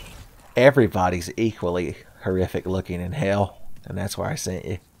 Everybody's equally horrific looking in hell, and that's where I sent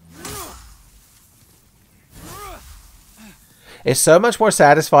you. It's so much more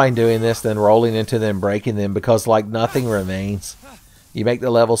satisfying doing this than rolling into them, breaking them, because, like, nothing remains. You make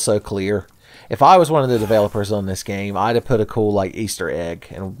the level so clear. If I was one of the developers on this game, I'd have put a cool, like, Easter egg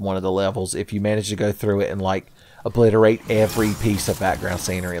in one of the levels if you manage to go through it and, like, obliterate every piece of background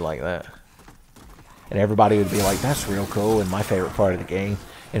scenery like that. And everybody would be like, that's real cool and my favorite part of the game.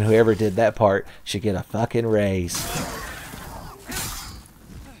 And whoever did that part should get a fucking raise.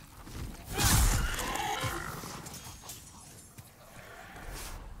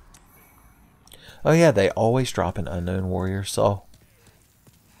 Oh yeah, they always drop an unknown warrior soul.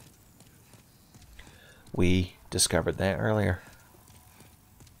 We discovered that earlier.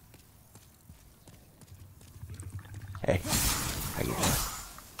 Hey, how you doing?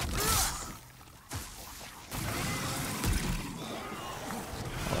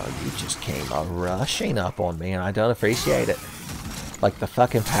 Oh, you just came rushing up on me, and I don't appreciate it. Like the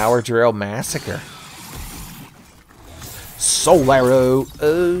fucking Power Drill Massacre. Soul Arrow.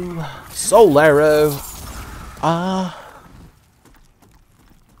 Oh, Soul Arrow. Huh?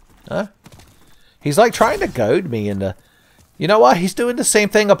 He's like trying to goad me into... You know what? He's doing the same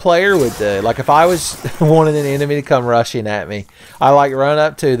thing a player would do. Like if I was wanting an enemy to come rushing at me, I like run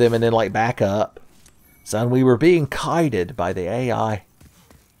up to them and then like back up. Son, we were being kited by the AI.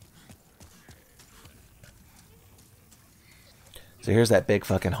 So here's that big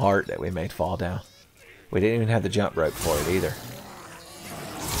fucking heart that we made fall down. We didn't even have the jump rope for it either.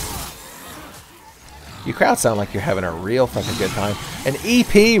 You crowd sound like you're having a real fucking good time. An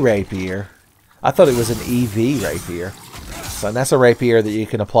EP rapier. I thought it was an EV rapier. So that's a rapier that you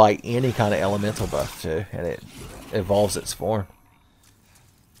can apply any kind of elemental buff to, and it evolves its form.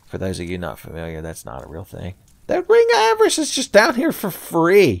 For those of you not familiar, that's not a real thing. That Ring of Avarice is just down here for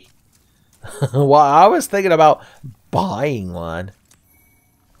free. Well, I was thinking about buying one.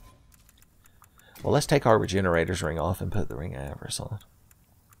 Well, let's take our Regenerator's Ring off and put the Ring of Avarice on.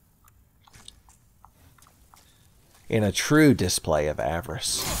 In a true display of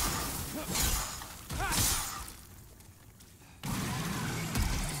avarice.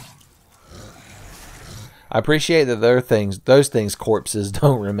 I appreciate that those things corpses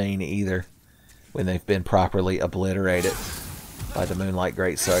don't remain either when they've been properly obliterated by the Moonlight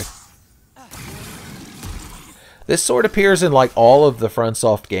Greatsword. This sword appears in like all of the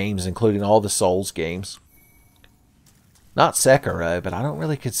FromSoft games, including all the Souls games. Not Sekiro, but I don't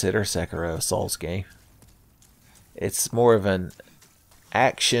really consider Sekiro a Souls game. It's more of an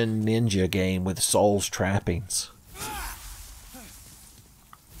action ninja game with Souls trappings.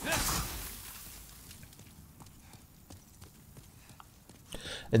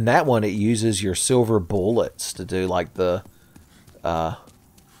 In that one, it uses your silver bullets to do like the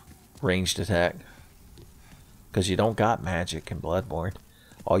ranged attack. Because you don't got magic in Bloodborne.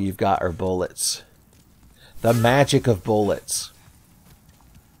 All you've got are bullets. The magic of bullets.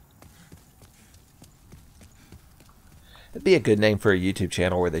 It'd be a good name for a YouTube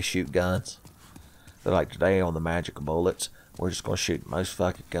channel where they shoot guns. They're like, today on the magic of bullets, we're just going to shoot most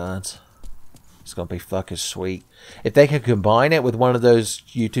fucking guns. It's going to be fucking sweet. If they could combine it with one of those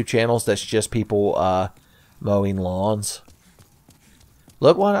YouTube channels that's just people mowing lawns.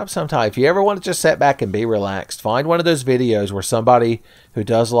 Look one up sometime. If you ever want to just sit back and be relaxed, find one of those videos where somebody who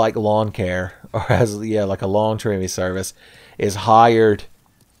does like lawn care or has like a lawn trimming service is hired,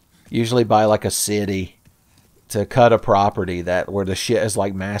 usually by like a city, to cut a property where the shit is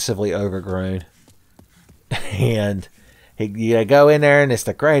like massively overgrown. And you go in there and it's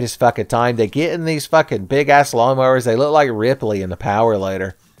the greatest fucking time. They get in these fucking big ass lawnmowers. They look like Ripley in the Power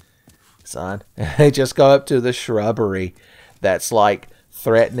Later, son. They just go up to the shrubbery that's like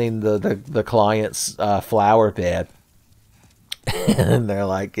threatening the client's flower bed. And they're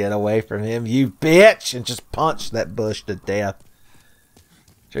like, get away from him, you bitch, and just punch that bush to death.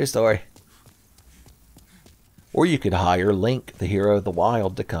 True story. Or you could hire Link, the hero of the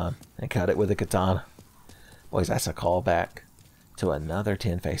wild, to come and cut it with a katana. Boys, that's a callback to another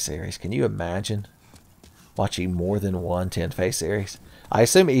Tenfey series. Can you imagine watching more than one Tenfey series? I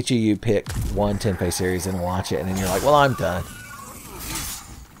assume each of you pick one Tenfey series and watch it, and then you're like, well, I'm done.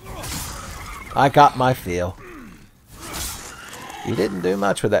 I got my fill. You didn't do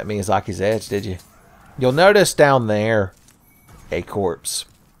much with that Miyazaki's Edge, did you? You'll notice down there a corpse.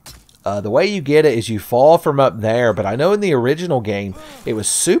 The way you get it is you fall from up there, but I know in the original game it was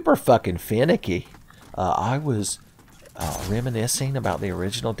super fucking finicky. I was reminiscing about the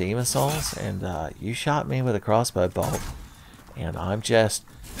original Demon Souls, and you shot me with a crossbow bolt, and I'm just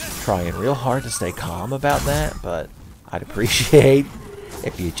trying real hard to stay calm about that, but I'd appreciate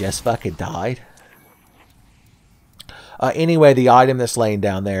if you just fucking died. Anyway, the item that's laying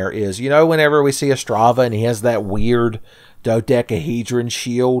down there is, you know, whenever we see Ostrava and he has that weird dodecahedron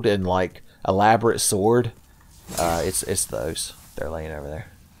shield and like elaborate sword, it's those. They're laying over there.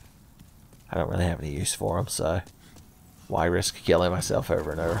 I don't really have any use for them, so why risk killing myself over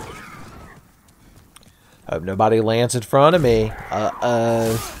and over? Hope nobody lands in front of me.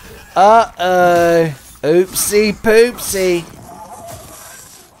 Uh-oh. Uh-oh. Oopsie poopsie.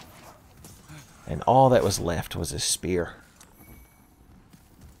 And all that was left was a spear.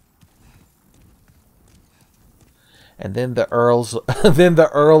 And then the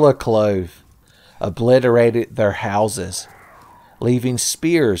Earl of Clove. obliterated their houses, leaving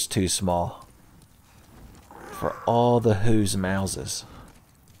spears too small for all the whose mouses.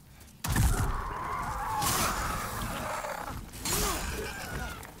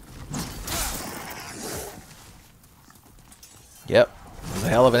 Yep, it was a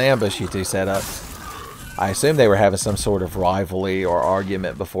hell of an ambush you two set up. I assume they were having some sort of rivalry or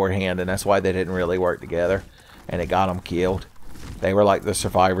argument beforehand, and that's why they didn't really work together, and it got them killed. They were like the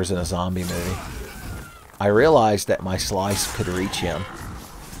survivors in a zombie movie. I realized that my slice could reach him.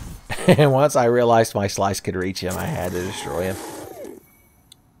 And once I realized my slice could reach him, I had to destroy him.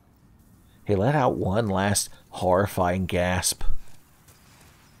 He let out one last horrifying gasp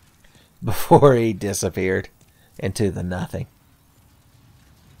before he disappeared into the nothing.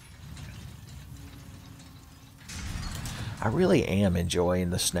 I really am enjoying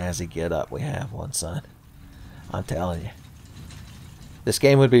the snazzy get-up we have, one son. I'm telling you. This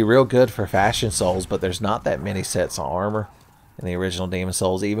game would be real good for Fashion Souls, but there's not that many sets of armor in the original Demon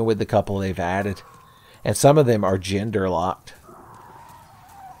Souls, even with the couple they've added. And some of them are gender-locked.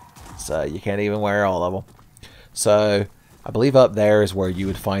 So you can't even wear all of them. So I believe up there is where you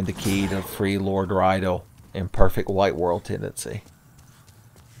would find the key to free Lord Rydell in perfect white world tendency.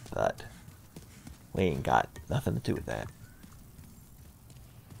 But we ain't got nothing to do with that.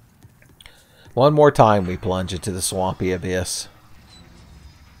 One more time we plunge into the swampy abyss.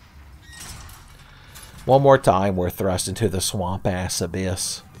 One more time we're thrust into the swamp-ass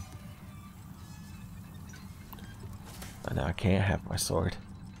abyss. I know I can't have my sword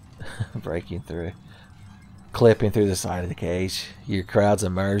breaking through. Clipping through the side of the cage. Your crowd's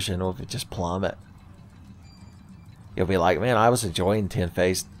immersion will just plummet. You'll be like, man, I was enjoying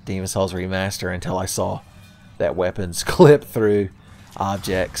Tenfey's Demon Souls Remaster until I saw that weapons clip through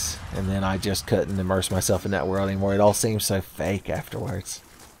objects, and then I just couldn't immerse myself in that world anymore. It all seems so fake afterwards,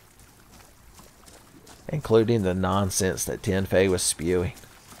 including the nonsense that Tenfey was spewing.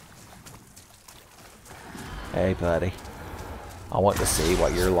 Hey buddy, I want to see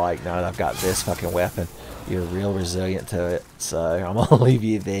what you're like now that I've got this fucking weapon. You're real resilient to it, so I'm gonna leave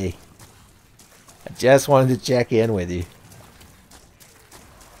you be. I just wanted to check in with you.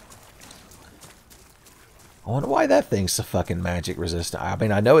 I wonder why that thing's so fucking magic resistant. I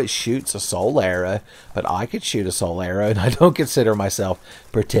mean, I know it shoots a soul arrow, but I could shoot a soul arrow, and I don't consider myself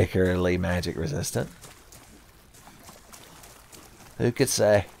particularly magic resistant. Who could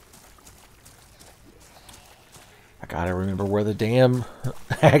say? I gotta remember where the damn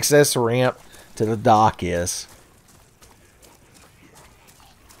access ramp to the dock is.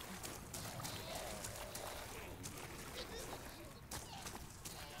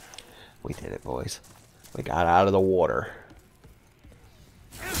 We did it, boys. We got out of the water.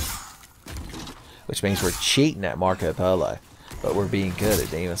 Which means we're cheating at Marco Polo, but we're being good at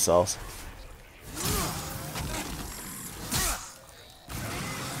Demon Souls.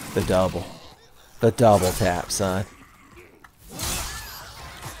 The double. The double tap, son.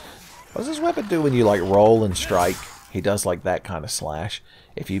 What does this weapon do when you like roll and strike? He does like that kind of slash.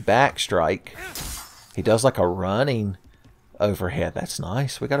 If you back strike, he does like a running overhead. That's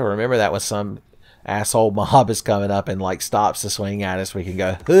nice. We got to remember that when some asshole mob is coming up and like stops to swing at us, we can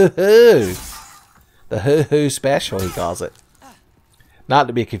go hoo-hoo. The hoo-hoo special, he calls it. Not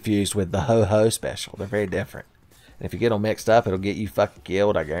to be confused with the ho-ho special. They're very different. And if you get them mixed up, it'll get you fucking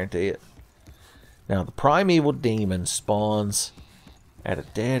killed, I guarantee it. Now, the primeval demon spawns at a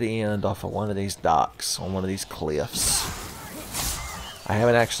dead end off of one of these docks, on one of these cliffs. I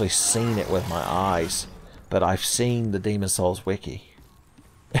haven't actually seen it with my eyes, but I've seen the Demon Souls wiki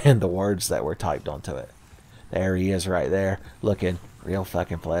and the words that were typed onto it. There he is right there, looking real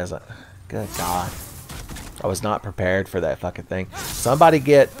fucking pleasant. Good God. I was not prepared for that fucking thing. Somebody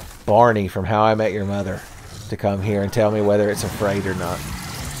get Barney from How I Met Your Mother to come here and tell me whether it's afraid or not.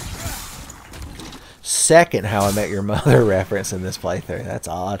 Second How I Met Your Mother reference in this playthrough. That's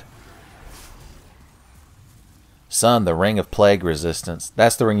odd. Son, the Ring of Plague Resistance.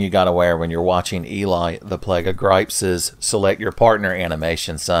 That's the ring you gotta wear when you're watching Eli, the Plague of Gripes' select your partner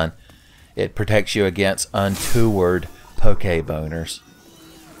animation, son. It protects you against untoward Pokeboners.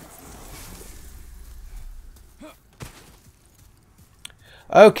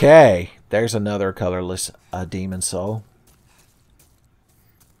 Okay, there's another colorless Demon Soul.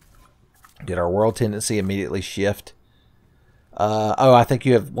 Did our world tendency immediately shift? Oh, I think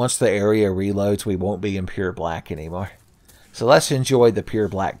you have, once the area reloads, we won't be in pure black anymore. So let's enjoy the pure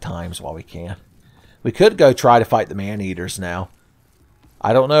black times while we can. We could go try to fight the man-eaters now.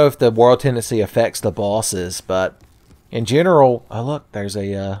 I don't know if the world tendency affects the bosses, but in general, oh look, there's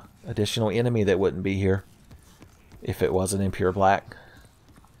a additional enemy that wouldn't be here if it wasn't in pure black.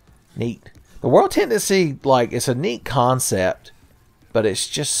 Neat. The World Tendency, like, it's a neat concept, but it's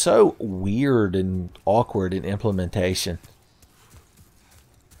just so weird and awkward in implementation.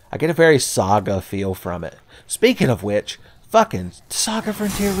 I get a very Saga feel from it. Speaking of which, fucking Saga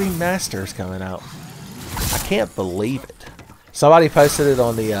Frontier Remaster is coming out. I can't believe it. Somebody posted it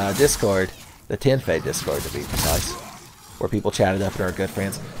on the Discord, the Tenfey Discord to be precise, where people chatted up and are good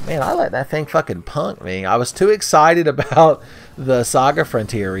friends. Man, I let that thing fucking punk me. I was too excited about the Saga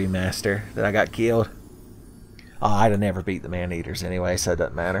Frontier Remaster that I got killed. Oh, I'd have never beat the Man-Eaters anyway, so it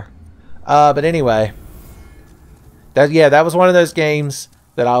doesn't matter. But anyway, that was one of those games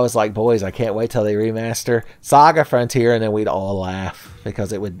that I was like, boys, I can't wait till they remaster Saga Frontier, and then we'd all laugh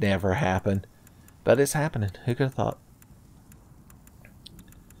because it would never happen. But it's happening. Who could have thought?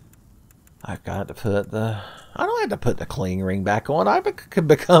 I've got to put the... I don't have to put the cling ring back on. I can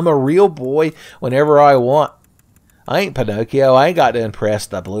become a real boy whenever I want. I ain't Pinocchio. I ain't got to impress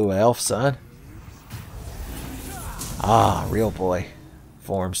the blue elf, son. Ah, real boy.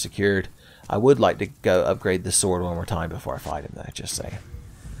 Form secured. I would like to go upgrade the sword one more time before I fight him, though. Just saying.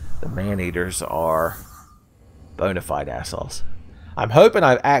 The Man-Eaters are bona fide assholes. I'm hoping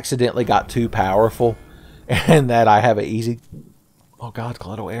I've accidentally got too powerful and that I have an easy... Oh god,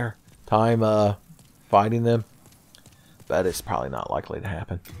 Clutto Air. Time fighting them. But it's probably not likely to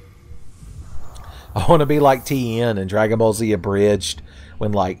happen. I want to be like TN and Dragon Ball Z Abridged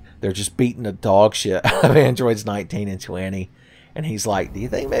when like they're just beating the dog shit out of androids 19 and 20. And he's like, do you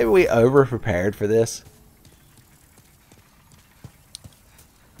think maybe we over-prepared for this?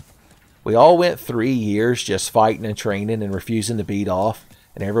 We all went 3 years just fighting and training and refusing to beat off.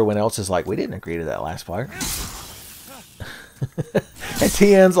 And everyone else is like, we didn't agree to that last part. And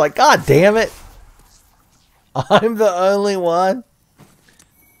TN's like, god damn it. I'm the only one.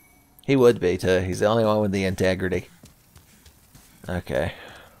 He would be too. He's the only one with the integrity. Okay.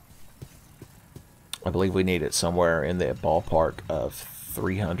 I believe we need it somewhere in the ballpark of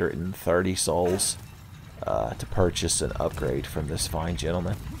 330 souls to purchase an upgrade from this fine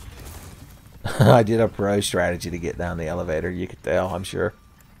gentleman. I did a pro strategy to get down the elevator. You could tell, I'm sure.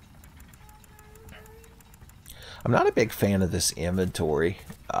 I'm not a big fan of this inventory.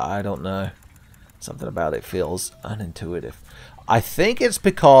 I don't know. Something about it feels unintuitive. I think it's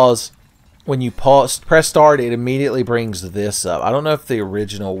because when you press start, it immediately brings this up. I don't know if the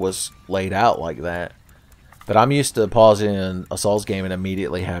original was laid out like that. But I'm used to pausing in a Souls game and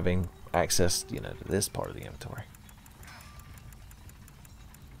immediately having access, to this part of the inventory.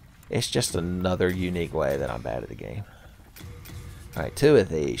 It's just another unique way that I'm bad at the game. Alright, 2 of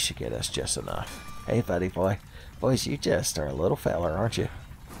these should get us just enough. Hey, buddy boy. Boys, you just are a little feller, aren't you?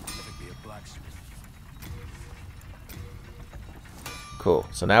 Cool.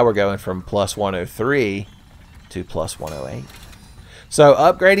 So now we're going from plus 103 to plus 108. So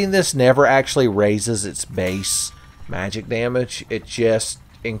upgrading this never actually raises its base magic damage. It just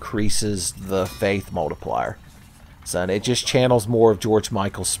increases the faith multiplier. So it just channels more of George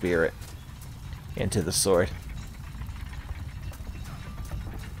Michael's spirit into the sword.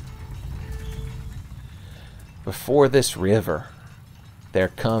 Before this river, there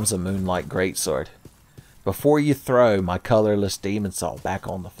comes a moonlight greatsword. Before you throw my colorless demon saw back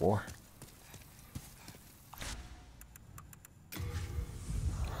on the floor.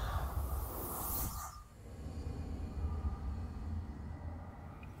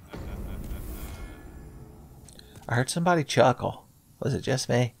 I heard somebody chuckle. Was it just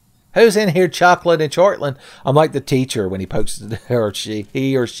me? Who's in here chuckling and chortling? I'm like the teacher when he pokes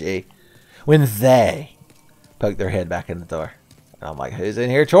he or she, when they poke their head back in the door. And I'm like, who's in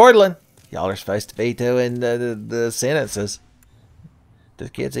here chortling? Y'all are supposed to be doing the sentences. Do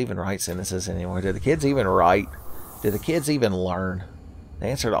the kids even write sentences anymore? Do the kids even write? Do the kids even learn? The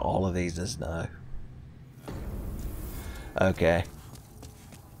answer to all of these is no. Okay.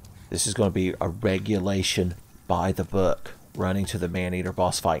 This is going to be a regulation by the book. Running to the Man-Eater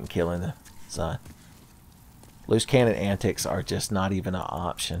boss fight and killing the son. Loose cannon antics are just not even an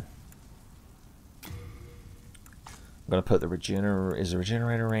option. I'm going to put the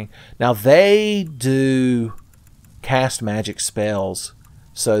regenerator ring. Now they do cast magic spells.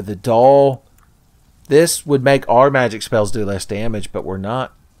 So the doll, this would make our magic spells do less damage, but we're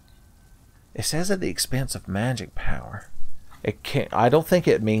not. It says at the expense of magic power. It can't. I don't think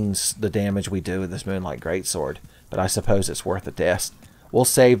it means the damage we do with this Moonlight Greatsword, but I suppose it's worth a test. We'll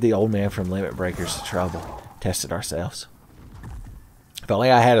save the old man from limit breakers the trouble. Test it ourselves. If only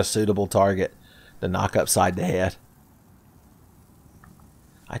I had a suitable target to knock upside the head.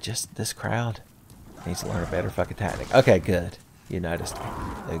 This crowd needs to learn a better fucking tactic. Okay, good. You noticed me.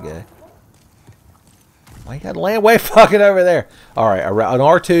 Oh, good. Why you gotta land way fucking over there? Alright, an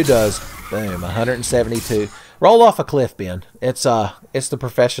R2 does Boom, 172. Roll off a cliff, Ben. It's the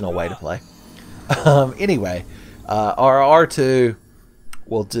professional way to play. Anyway, our R2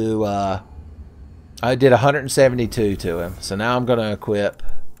 will do, I did 172 to him. So now I'm going to equip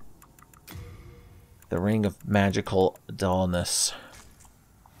the Ring of Magical Dullness.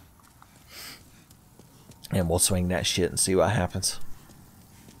 And we'll swing that shit and see what happens.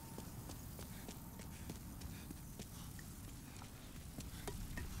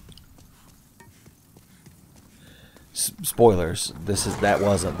 Spoilers. That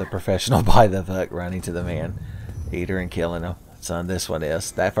wasn't the professional by the book running to the man eater and killing him. Son, this one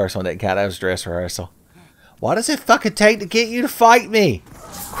is. That first one didn't count. That was dress rehearsal. What does it fucking take to get you to fight me?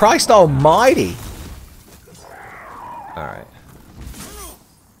 Christ almighty. Alright.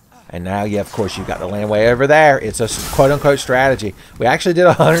 And now, yeah, of course, you've got the land way over there. It's a quote-unquote strategy. We actually did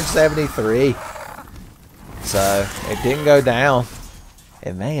 173. So, it didn't go down.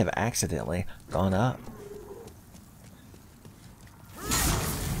 It may have accidentally gone up.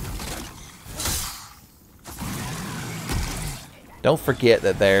 Don't forget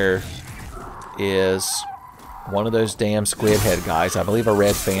that there is one of those damn squid head guys. I believe a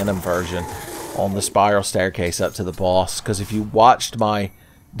red phantom version on the spiral staircase up to the boss. Because if you watched my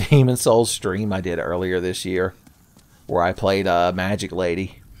Demon Souls stream I did earlier this year, where I played a magic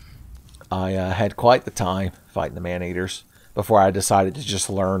lady, I had quite the time fighting the man-eaters before I decided to just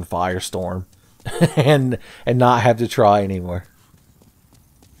learn Firestorm and not have to try anymore.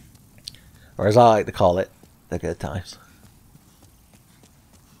 Or as I like to call it, the good times.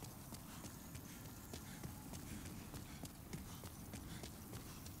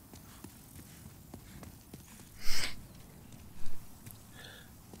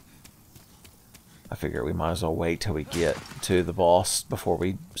 I figure we might as well wait till we get to the boss before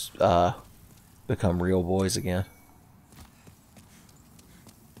we become real boys again.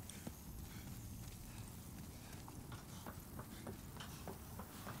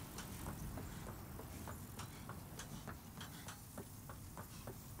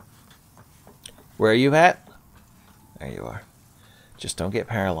 Where are you at? There you are. Just don't get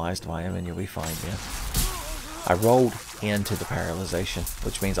paralyzed by him and you'll be fine, man. I rolled into the paralyzation,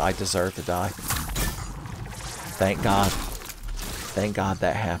 which means I deserve to die. Thank God. Thank God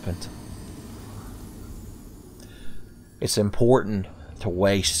that happened. It's important to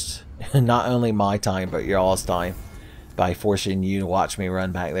waste not only my time, but y'all's time by forcing you to watch me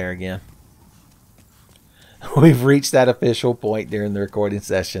run back there again. We've reached that official point during the recording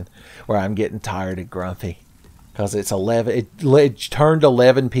session where I'm getting tired and grumpy. Because it's 11. It turned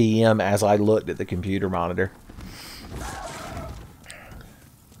 11 p.m. as I looked at the computer monitor.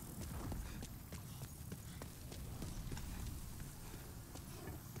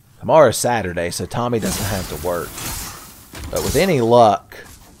 Tomorrow's Saturday, so Tommy doesn't have to work. But with any luck,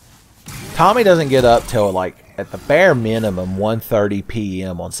 Tommy doesn't get up till, like, at the bare minimum, 1:30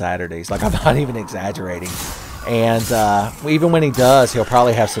 p.m. on Saturdays. Like, I'm not even exaggerating. And even when he does, he'll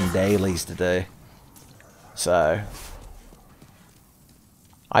probably have some dailies to do. So,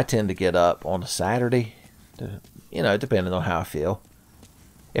 I tend to get up on a Saturday, you know, depending on how I feel.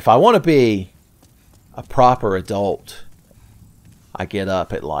 If I want to be a proper adult, I get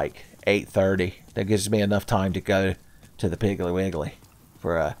up at like 8:30. That gives me enough time to go to the Piggly Wiggly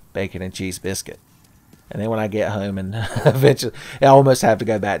for a bacon and cheese biscuit. And then when I get home and eventually, I almost have to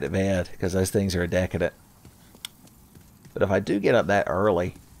go back to bed because those things are decadent. But if I do get up that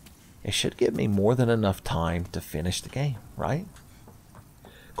early, it should give me more than enough time to finish the game, right?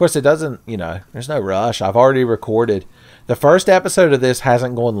 Of course, it doesn't, you know, there's no rush. I've already recorded. The first episode of this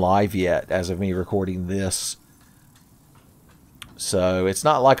hasn't gone live yet as of me recording this. So it's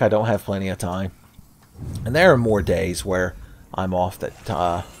not like I don't have plenty of time. And there are more days where I'm off that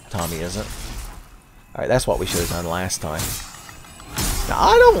Tommy isn't. Alright, that's what we should have done last time. Now,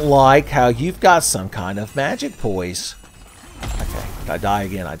 I don't like how you've got some kind of magic poise. Okay, did I die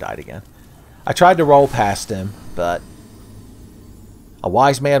again? I died again. I tried to roll past him, but a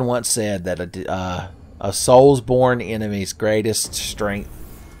wise man once said that a soul's-born enemy's greatest strength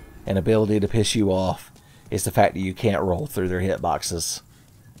and ability to piss you off is the fact that you can't roll through their hitboxes.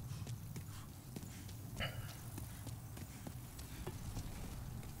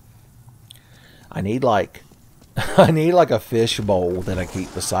 I need like a fish bowl that I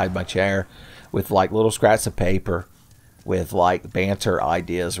keep beside my chair with like little scraps of paper with like banter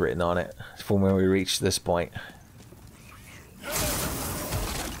ideas written on it for when we reach this point.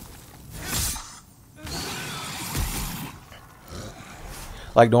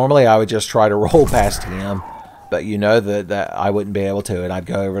 Like normally I would just try to roll past him, but you know that I wouldn't be able to, and I'd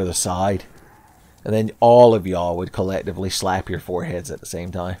go over to the side. And then all of y'all would collectively slap your foreheads at the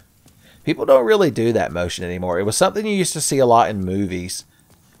same time. People don't really do that motion anymore. It was something you used to see a lot in movies.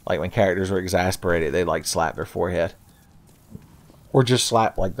 Like when characters were exasperated, they'd like slap their forehead. Or just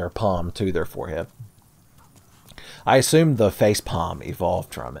slap like their palm to their forehead. I assume the face palm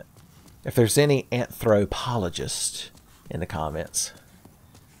evolved from it. If there's any anthropologists in the comments,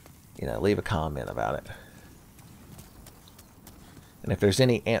 you know, leave a comment about it. And if there's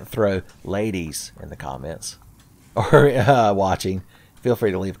any anthro ladies in the comments or watching, feel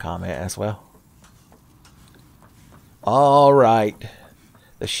free to leave a comment as well. Alright.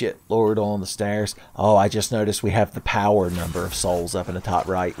 The shit lord on the stairs. Oh, I just noticed we have the power number of souls up in the top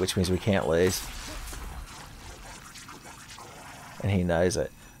right, which means we can't lose. And he knows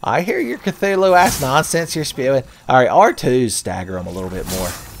it. I hear your Cthulhu-ass nonsense you're spewing. Alright, R2s stagger them a little bit more.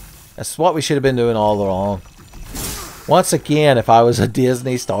 That's what we should have been doing all along. Once again, if I was a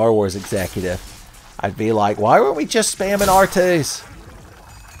Disney Star Wars executive, I'd be like, why weren't we just spamming R2s?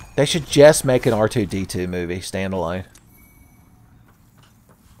 They should just make an R2-D2 movie, standalone.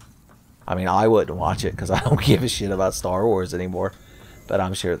 I mean, I wouldn't watch it because I don't give a shit about Star Wars anymore. But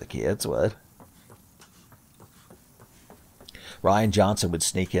I'm sure the kids would. Ryan Johnson would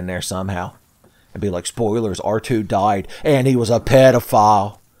sneak in there somehow and be like, spoilers, R2 died and he was a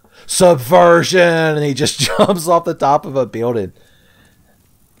pedophile. Subversion! And he just jumps off the top of a building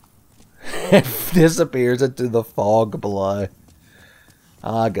and disappears into the fog below.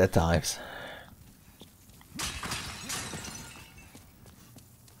 Ah, good times.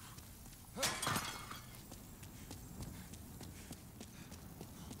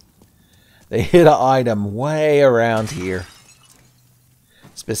 They hid an item way around here.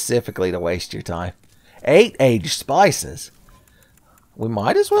 Specifically to waste your time. 8 aged spices. We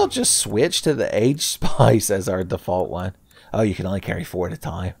might as well just switch to the aged spice as our default one. Oh, you can only carry 4 at a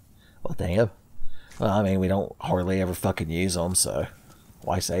time. Well, damn. Well, I mean, we don't hardly ever fucking use them, so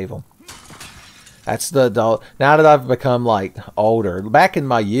why save them? That's the adult. Now that I've become, like, older. Back in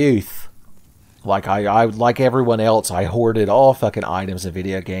my youth, like I like everyone else, I hoarded all fucking items in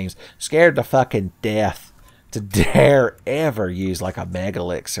video games. Scared to fucking death to dare ever use like a mega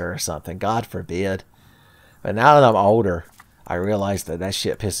elixir or something. God forbid. But now that I'm older, I realize that that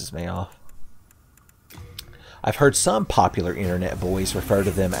shit pisses me off. I've heard some popular internet boys refer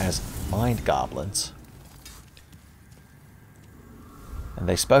to them as mind goblins. And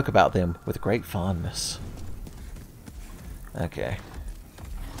they spoke about them with great fondness. Okay.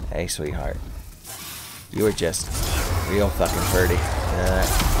 Hey, sweetheart. You were just real fucking pretty.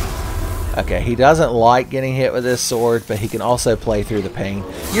 Okay, he doesn't like getting hit with this sword, but he can also play through the pain.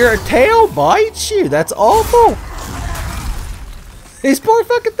 Your tail bites you! That's awful! These poor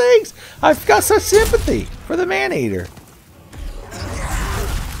fucking things! I've got such sympathy for the man-eater.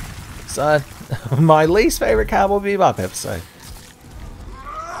 Son, my least favorite Cowboy Bebop episode.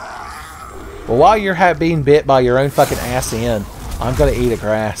 Well, while you're being bit by your own fucking ass end, I'm gonna eat a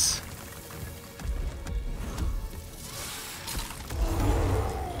grass.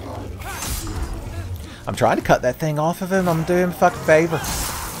 I'm trying to cut that thing off of him. I'm doing him a fucking favor.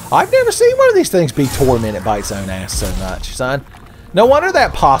 I've never seen one of these things be tormented by its own ass so much, son. No wonder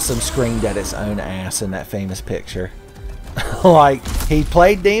that possum screamed at its own ass in that famous picture. Like, he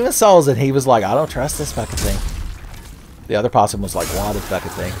played Demon Souls and he was like, I don't trust this fucking thing. The other possum was like, what the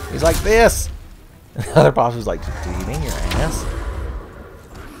fucking thing? He's like, this! And the other possum was like, do you mean your ass?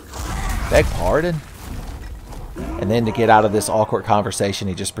 Beg pardon? And then to get out of this awkward conversation,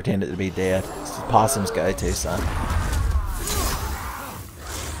 he just pretended to be dead. It's the possum's go-to, son.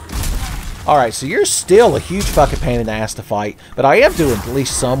 Alright, so you're still a huge fucking pain in the ass to fight, but I am doing at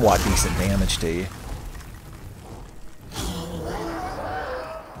least somewhat decent damage to you.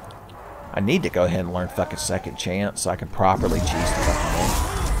 I need to go ahead and learn fucking Second Chance so I can properly cheese the fucking game.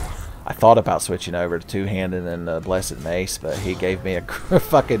 I thought about switching over to two-handed and the Blessed Mace, but he gave me a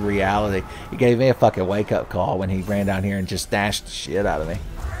fucking reality. He gave me a fucking wake-up call when he ran down here and just dashed the shit out of me.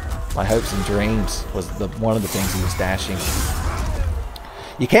 My hopes and dreams was one of the things he was dashing.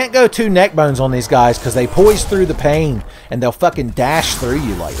 You can't go two neck bones on these guys because they poise through the pain and they'll fucking dash through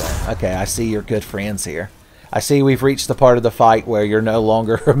you like that. Okay, I see you're good friends here. I see we've reached the part of the fight where you're no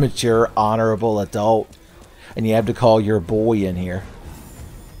longer a mature, honorable adult and you have to call your boy in here.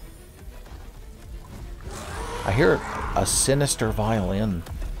 I hear a sinister violin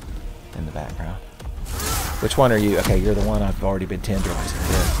in the background. Which one are you? Okay, you're the one I've already been tenderizing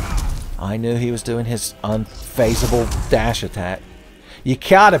with. I knew he was doing his unfazable dash attack. You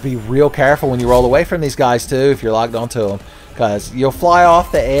gotta be real careful when you roll away from these guys too if you're locked onto them. Because you'll fly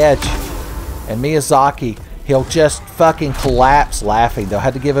off the edge. And Miyazaki, he'll just fucking collapse laughing. They'll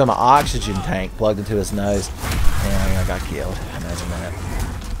have to give him an oxygen tank plugged into his nose. And I got killed. Imagine that.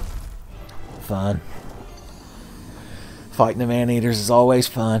 fun. Fighting the man-eaters is always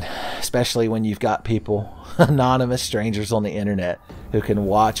fun, especially when you've got people, anonymous strangers on the internet, who can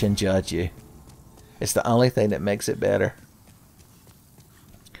watch and judge you. It's the only thing that makes it better.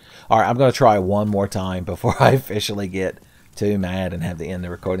 Alright, I'm going to try one more time before I officially get too mad and have to end the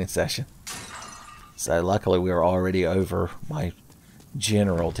recording session. So luckily we were already over my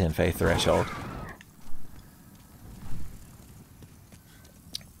general Tenfey threshold.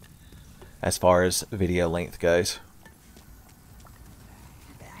 As far as video length goes.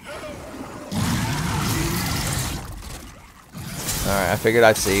 Alright, I figured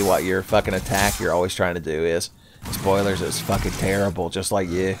I'd see what your fucking attack you're always trying to do is. Spoilers, it's fucking terrible, just like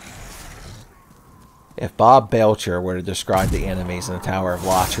you. If Bob Belcher were to describe the enemies in the Tower of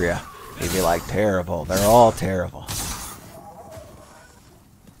Latria, he'd be like, terrible. They're all terrible.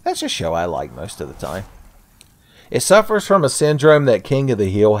 That's a show I like most of the time. It suffers from a syndrome that King of the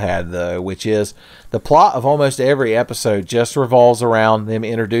Hill had, though, which is the plot of almost every episode just revolves around them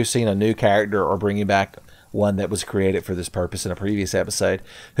introducing a new character or bringing back one that was created for this purpose in a previous episode,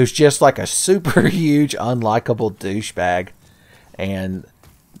 who's just like a super huge, unlikable douchebag. And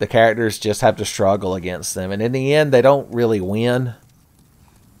the characters just have to struggle against them. And in the end, they don't really win.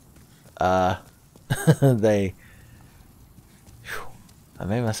 I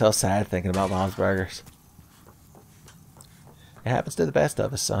made myself sad thinking about Bob's Burgers. It happens to the best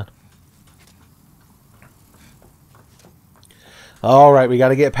of us, son. Alright, we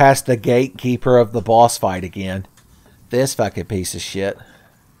gotta get past the gatekeeper of the boss fight again. This fucking piece of shit.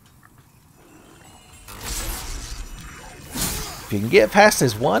 If you can get past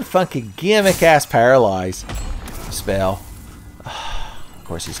this one funky gimmick-ass paralyze spell. Of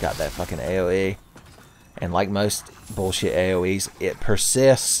course, he's got that fucking AoE. And like most bullshit AoEs, it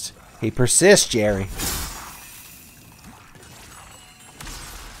persists. He persists, Jerry.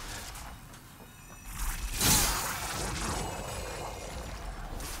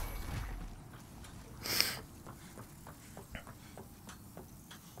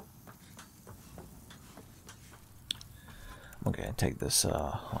 I'm going to take this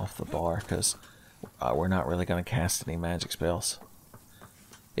off the bar because we're not really going to cast any magic spells.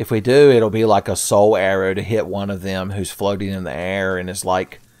 If we do, it'll be like a soul arrow to hit one of them who's floating in the air and is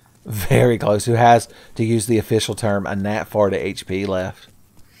like very close, who has, to use the official term, a nat far to HP left.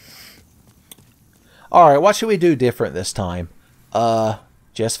 Alright, what should we do different this time?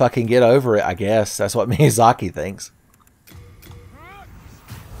 Just fucking get over it, I guess. That's what Miyazaki thinks.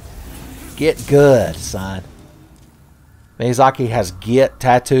 Get good, son. Miyazaki has get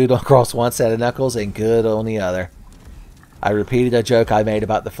tattooed across one set of knuckles and good on the other. I repeated a joke I made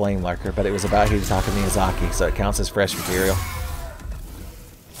about the flame lurker, but it was about Hidetaka Miyazaki, so it counts as fresh material.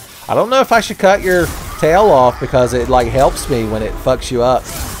 I don't know if I should cut your tail off because it like helps me when it fucks you up.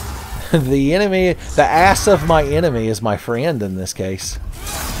 The enemy, the ass of my enemy is my friend in this case.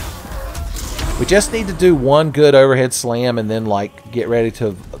 We just need to do one good overhead slam and then like get ready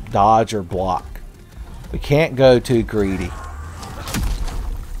to dodge or block. We can't go too greedy.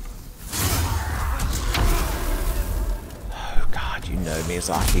 Oh God, you know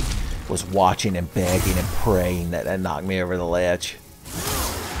Miyazaki was watching and begging and praying that knocked me over the ledge.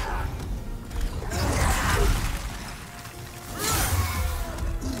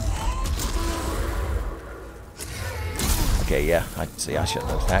 Okay, yeah, I see. I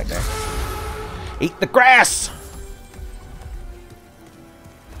shouldn't have attacked there. Eat the grass!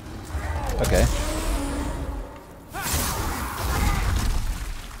 Okay.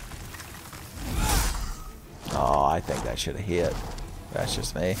 Oh, I think that should have hit. That's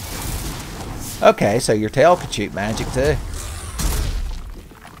just me. Okay, so your tail could shoot magic too.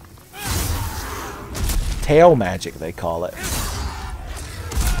 Tail magic, they call it.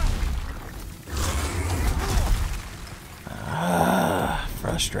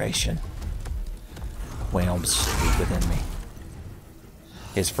 Frustration whelms deep within me.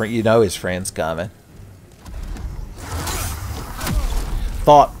 His friend, you know, his friend's coming.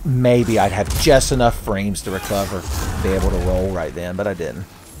 Thought maybe I'd have just enough frames to recover, be able to roll right then, but I didn't.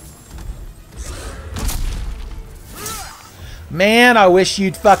 Man, I wish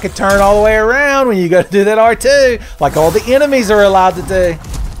you'd fucking turn all the way around when you go to do that R2, like all the enemies are allowed to do.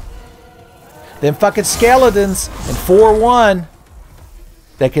 Them fucking skeletons in 4-1.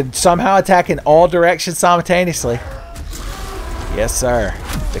 They could somehow attack in all directions simultaneously. Yes, sir.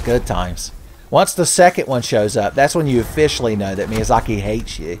 The good times. Once the second one shows up, that's when you officially know that Miyazaki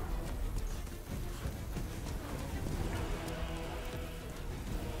hates you.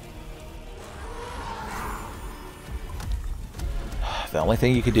 The only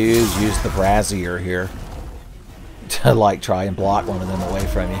thing you could do is use the brazier here to like try and block one of them away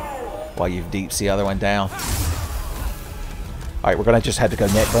from you. while you deeps the other one down. Alright, we're going to just have to go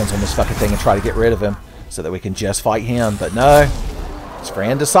neck bones on this fucking thing and try to get rid of him so that we can just fight him. But no, his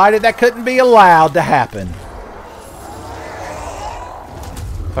friend decided that couldn't be allowed to happen.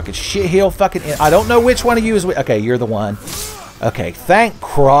 Fucking shitheel fucking... I don't know which one of you is... Okay, you're the one. Okay, thank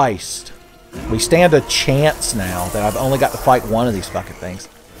Christ. We stand a chance now that I've only got to fight one of these fucking things.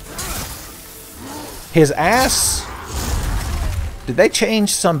 His ass... Did they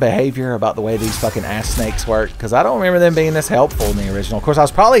change some behavior about the way these fucking ass snakes work? Because I don't remember them being this helpful in the original. Of course, I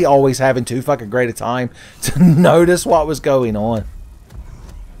was probably always having too fucking great a time to notice what was going on.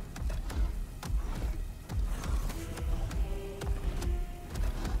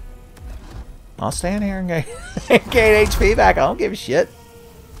 I'll stand here and gain HP back. I don't give a shit.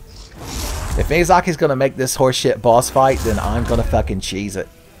 If Miyazaki's going to make this horseshit boss fight, then I'm going to fucking cheese it.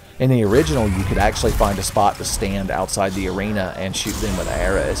 In the original, you could actually find a spot to stand outside the arena and shoot them with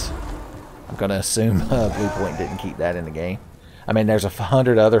arrows. I'm going to assume Blue Point didn't keep that in the game. I mean, there's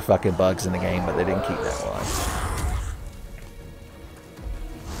 100 other fucking bugs in the game, but they didn't keep that one.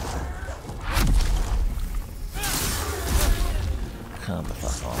 Come the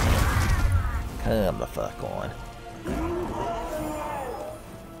fuck on. Come the fuck on.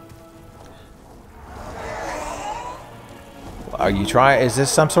 Are you trying? Is this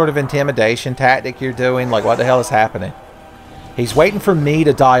some sort of intimidation tactic you're doing? Like, what the hell is happening? He's waiting for me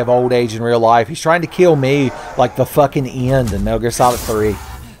to die of old age in real life. He's trying to kill me like the fucking end in Metal Gear Solid 3.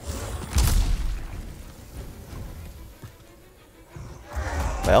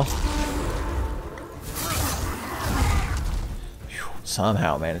 Well. Whew,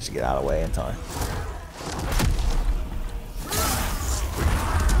 somehow managed to get out of the way in time.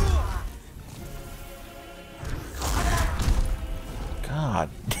 God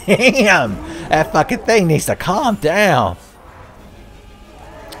damn! That fucking thing needs to calm down.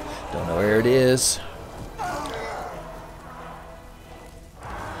 Don't know where it is.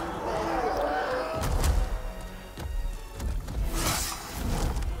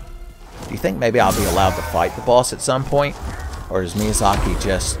 Do you think maybe I'll be allowed to fight the boss at some point? Or does Miyazaki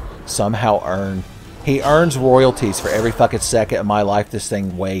just somehow earn... He earns royalties for every fucking second of my life this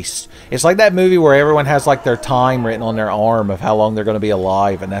thing wastes. It's like that movie where everyone has like their time written on their arm of how long they're going to be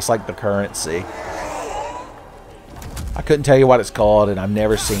alive, and that's like the currency. I couldn't tell you what it's called, and I've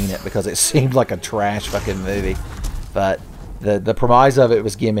never seen it because it seemed like a trash fucking movie. But the premise of it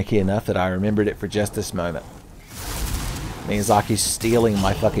was gimmicky enough that I remembered it for just this moment. Miyazaki's stealing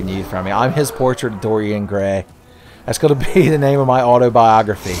my fucking youth from me. I'm his portrait of Dorian Gray. That's going to be the name of my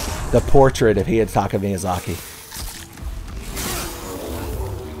autobiography. The Portrait of Hidetaka Miyazaki.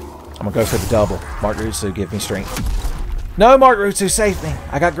 I'm going to go for the double. Mark Rutsu, give me strength. No, Mark Rutsu, save me.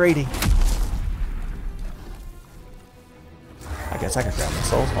 I got greedy. I guess I could grab my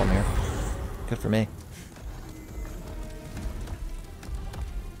souls on here. Good for me.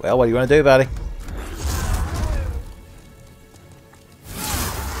 Well, what do you want to do, buddy?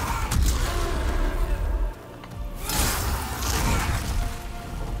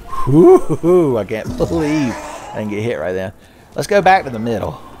 Whoo! I can't believe I didn't get hit right there. Let's go back to the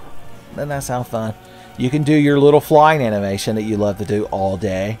middle. Doesn't that sound fun? You can do your little flying animation that you love to do all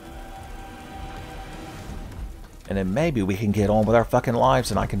day. And then maybe we can get on with our fucking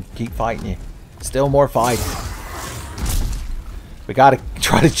lives and I can keep fighting you. Still more fighting. We gotta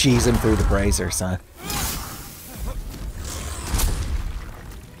try to cheese him through the brazier, son.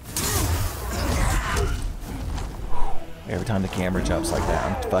 Every time the camera jumps like that,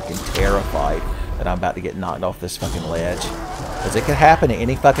 I'm fucking terrified that I'm about to get knocked off this fucking ledge. Because it could happen at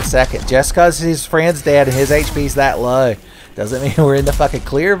any fucking second. Just because his friend's dead and his HP's that low doesn't mean we're in the fucking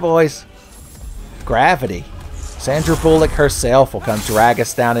clear, boys. Gravity. Sandra Bullock herself will come drag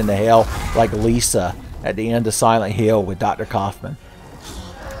us down into hell like Lisa at the end of Silent Hill with Dr. Kaufman.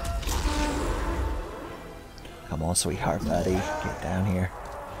 Come on, sweetheart, buddy. Get down here.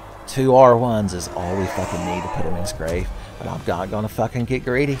 2 R1s is all we fucking need to put him in his grave. But I'm not gonna fucking get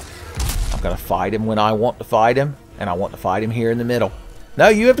greedy. I'm gonna fight him when I want to fight him. And I want to fight him here in the middle. No,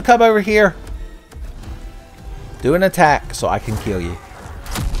 you have to come over here. Do an attack so I can kill you.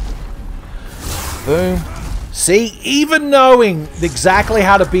 Boom. See, even knowing exactly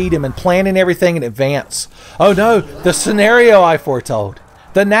how to beat him and planning everything in advance. Oh no, the scenario I foretold.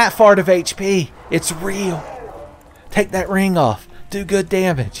 The nat fart of HP. It's real. Take that ring off. Do good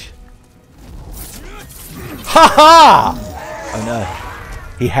damage. Ha ha! Oh no.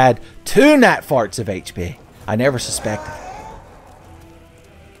 He had 2 nat farts of HP. I never suspected.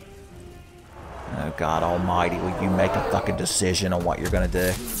 Oh God almighty, will you make a fucking decision on what you're gonna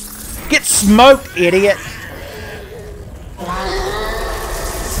do? Get smoked, idiot!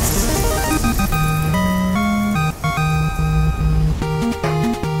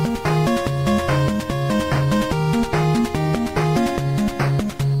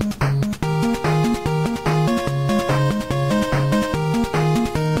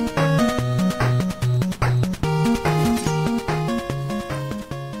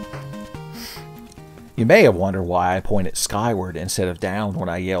 You may have wondered why I pointed skyward instead of down when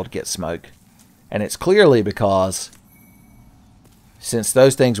I yelled "Get smoke." And it's clearly because, since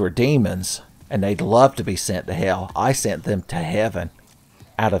those things were demons, and they'd love to be sent to hell, I sent them to heaven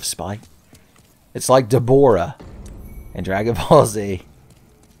out of spite. It's like Deborah in Dragon Ball Z.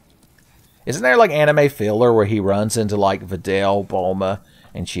 Isn't there like anime filler where he runs into like Videl, Bulma,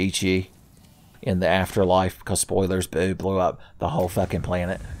 and Chi-Chi in the afterlife because, spoilers, Boo blew up the whole fucking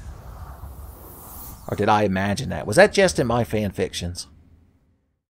planet? Or did I imagine that? Was that just in my fan fictions?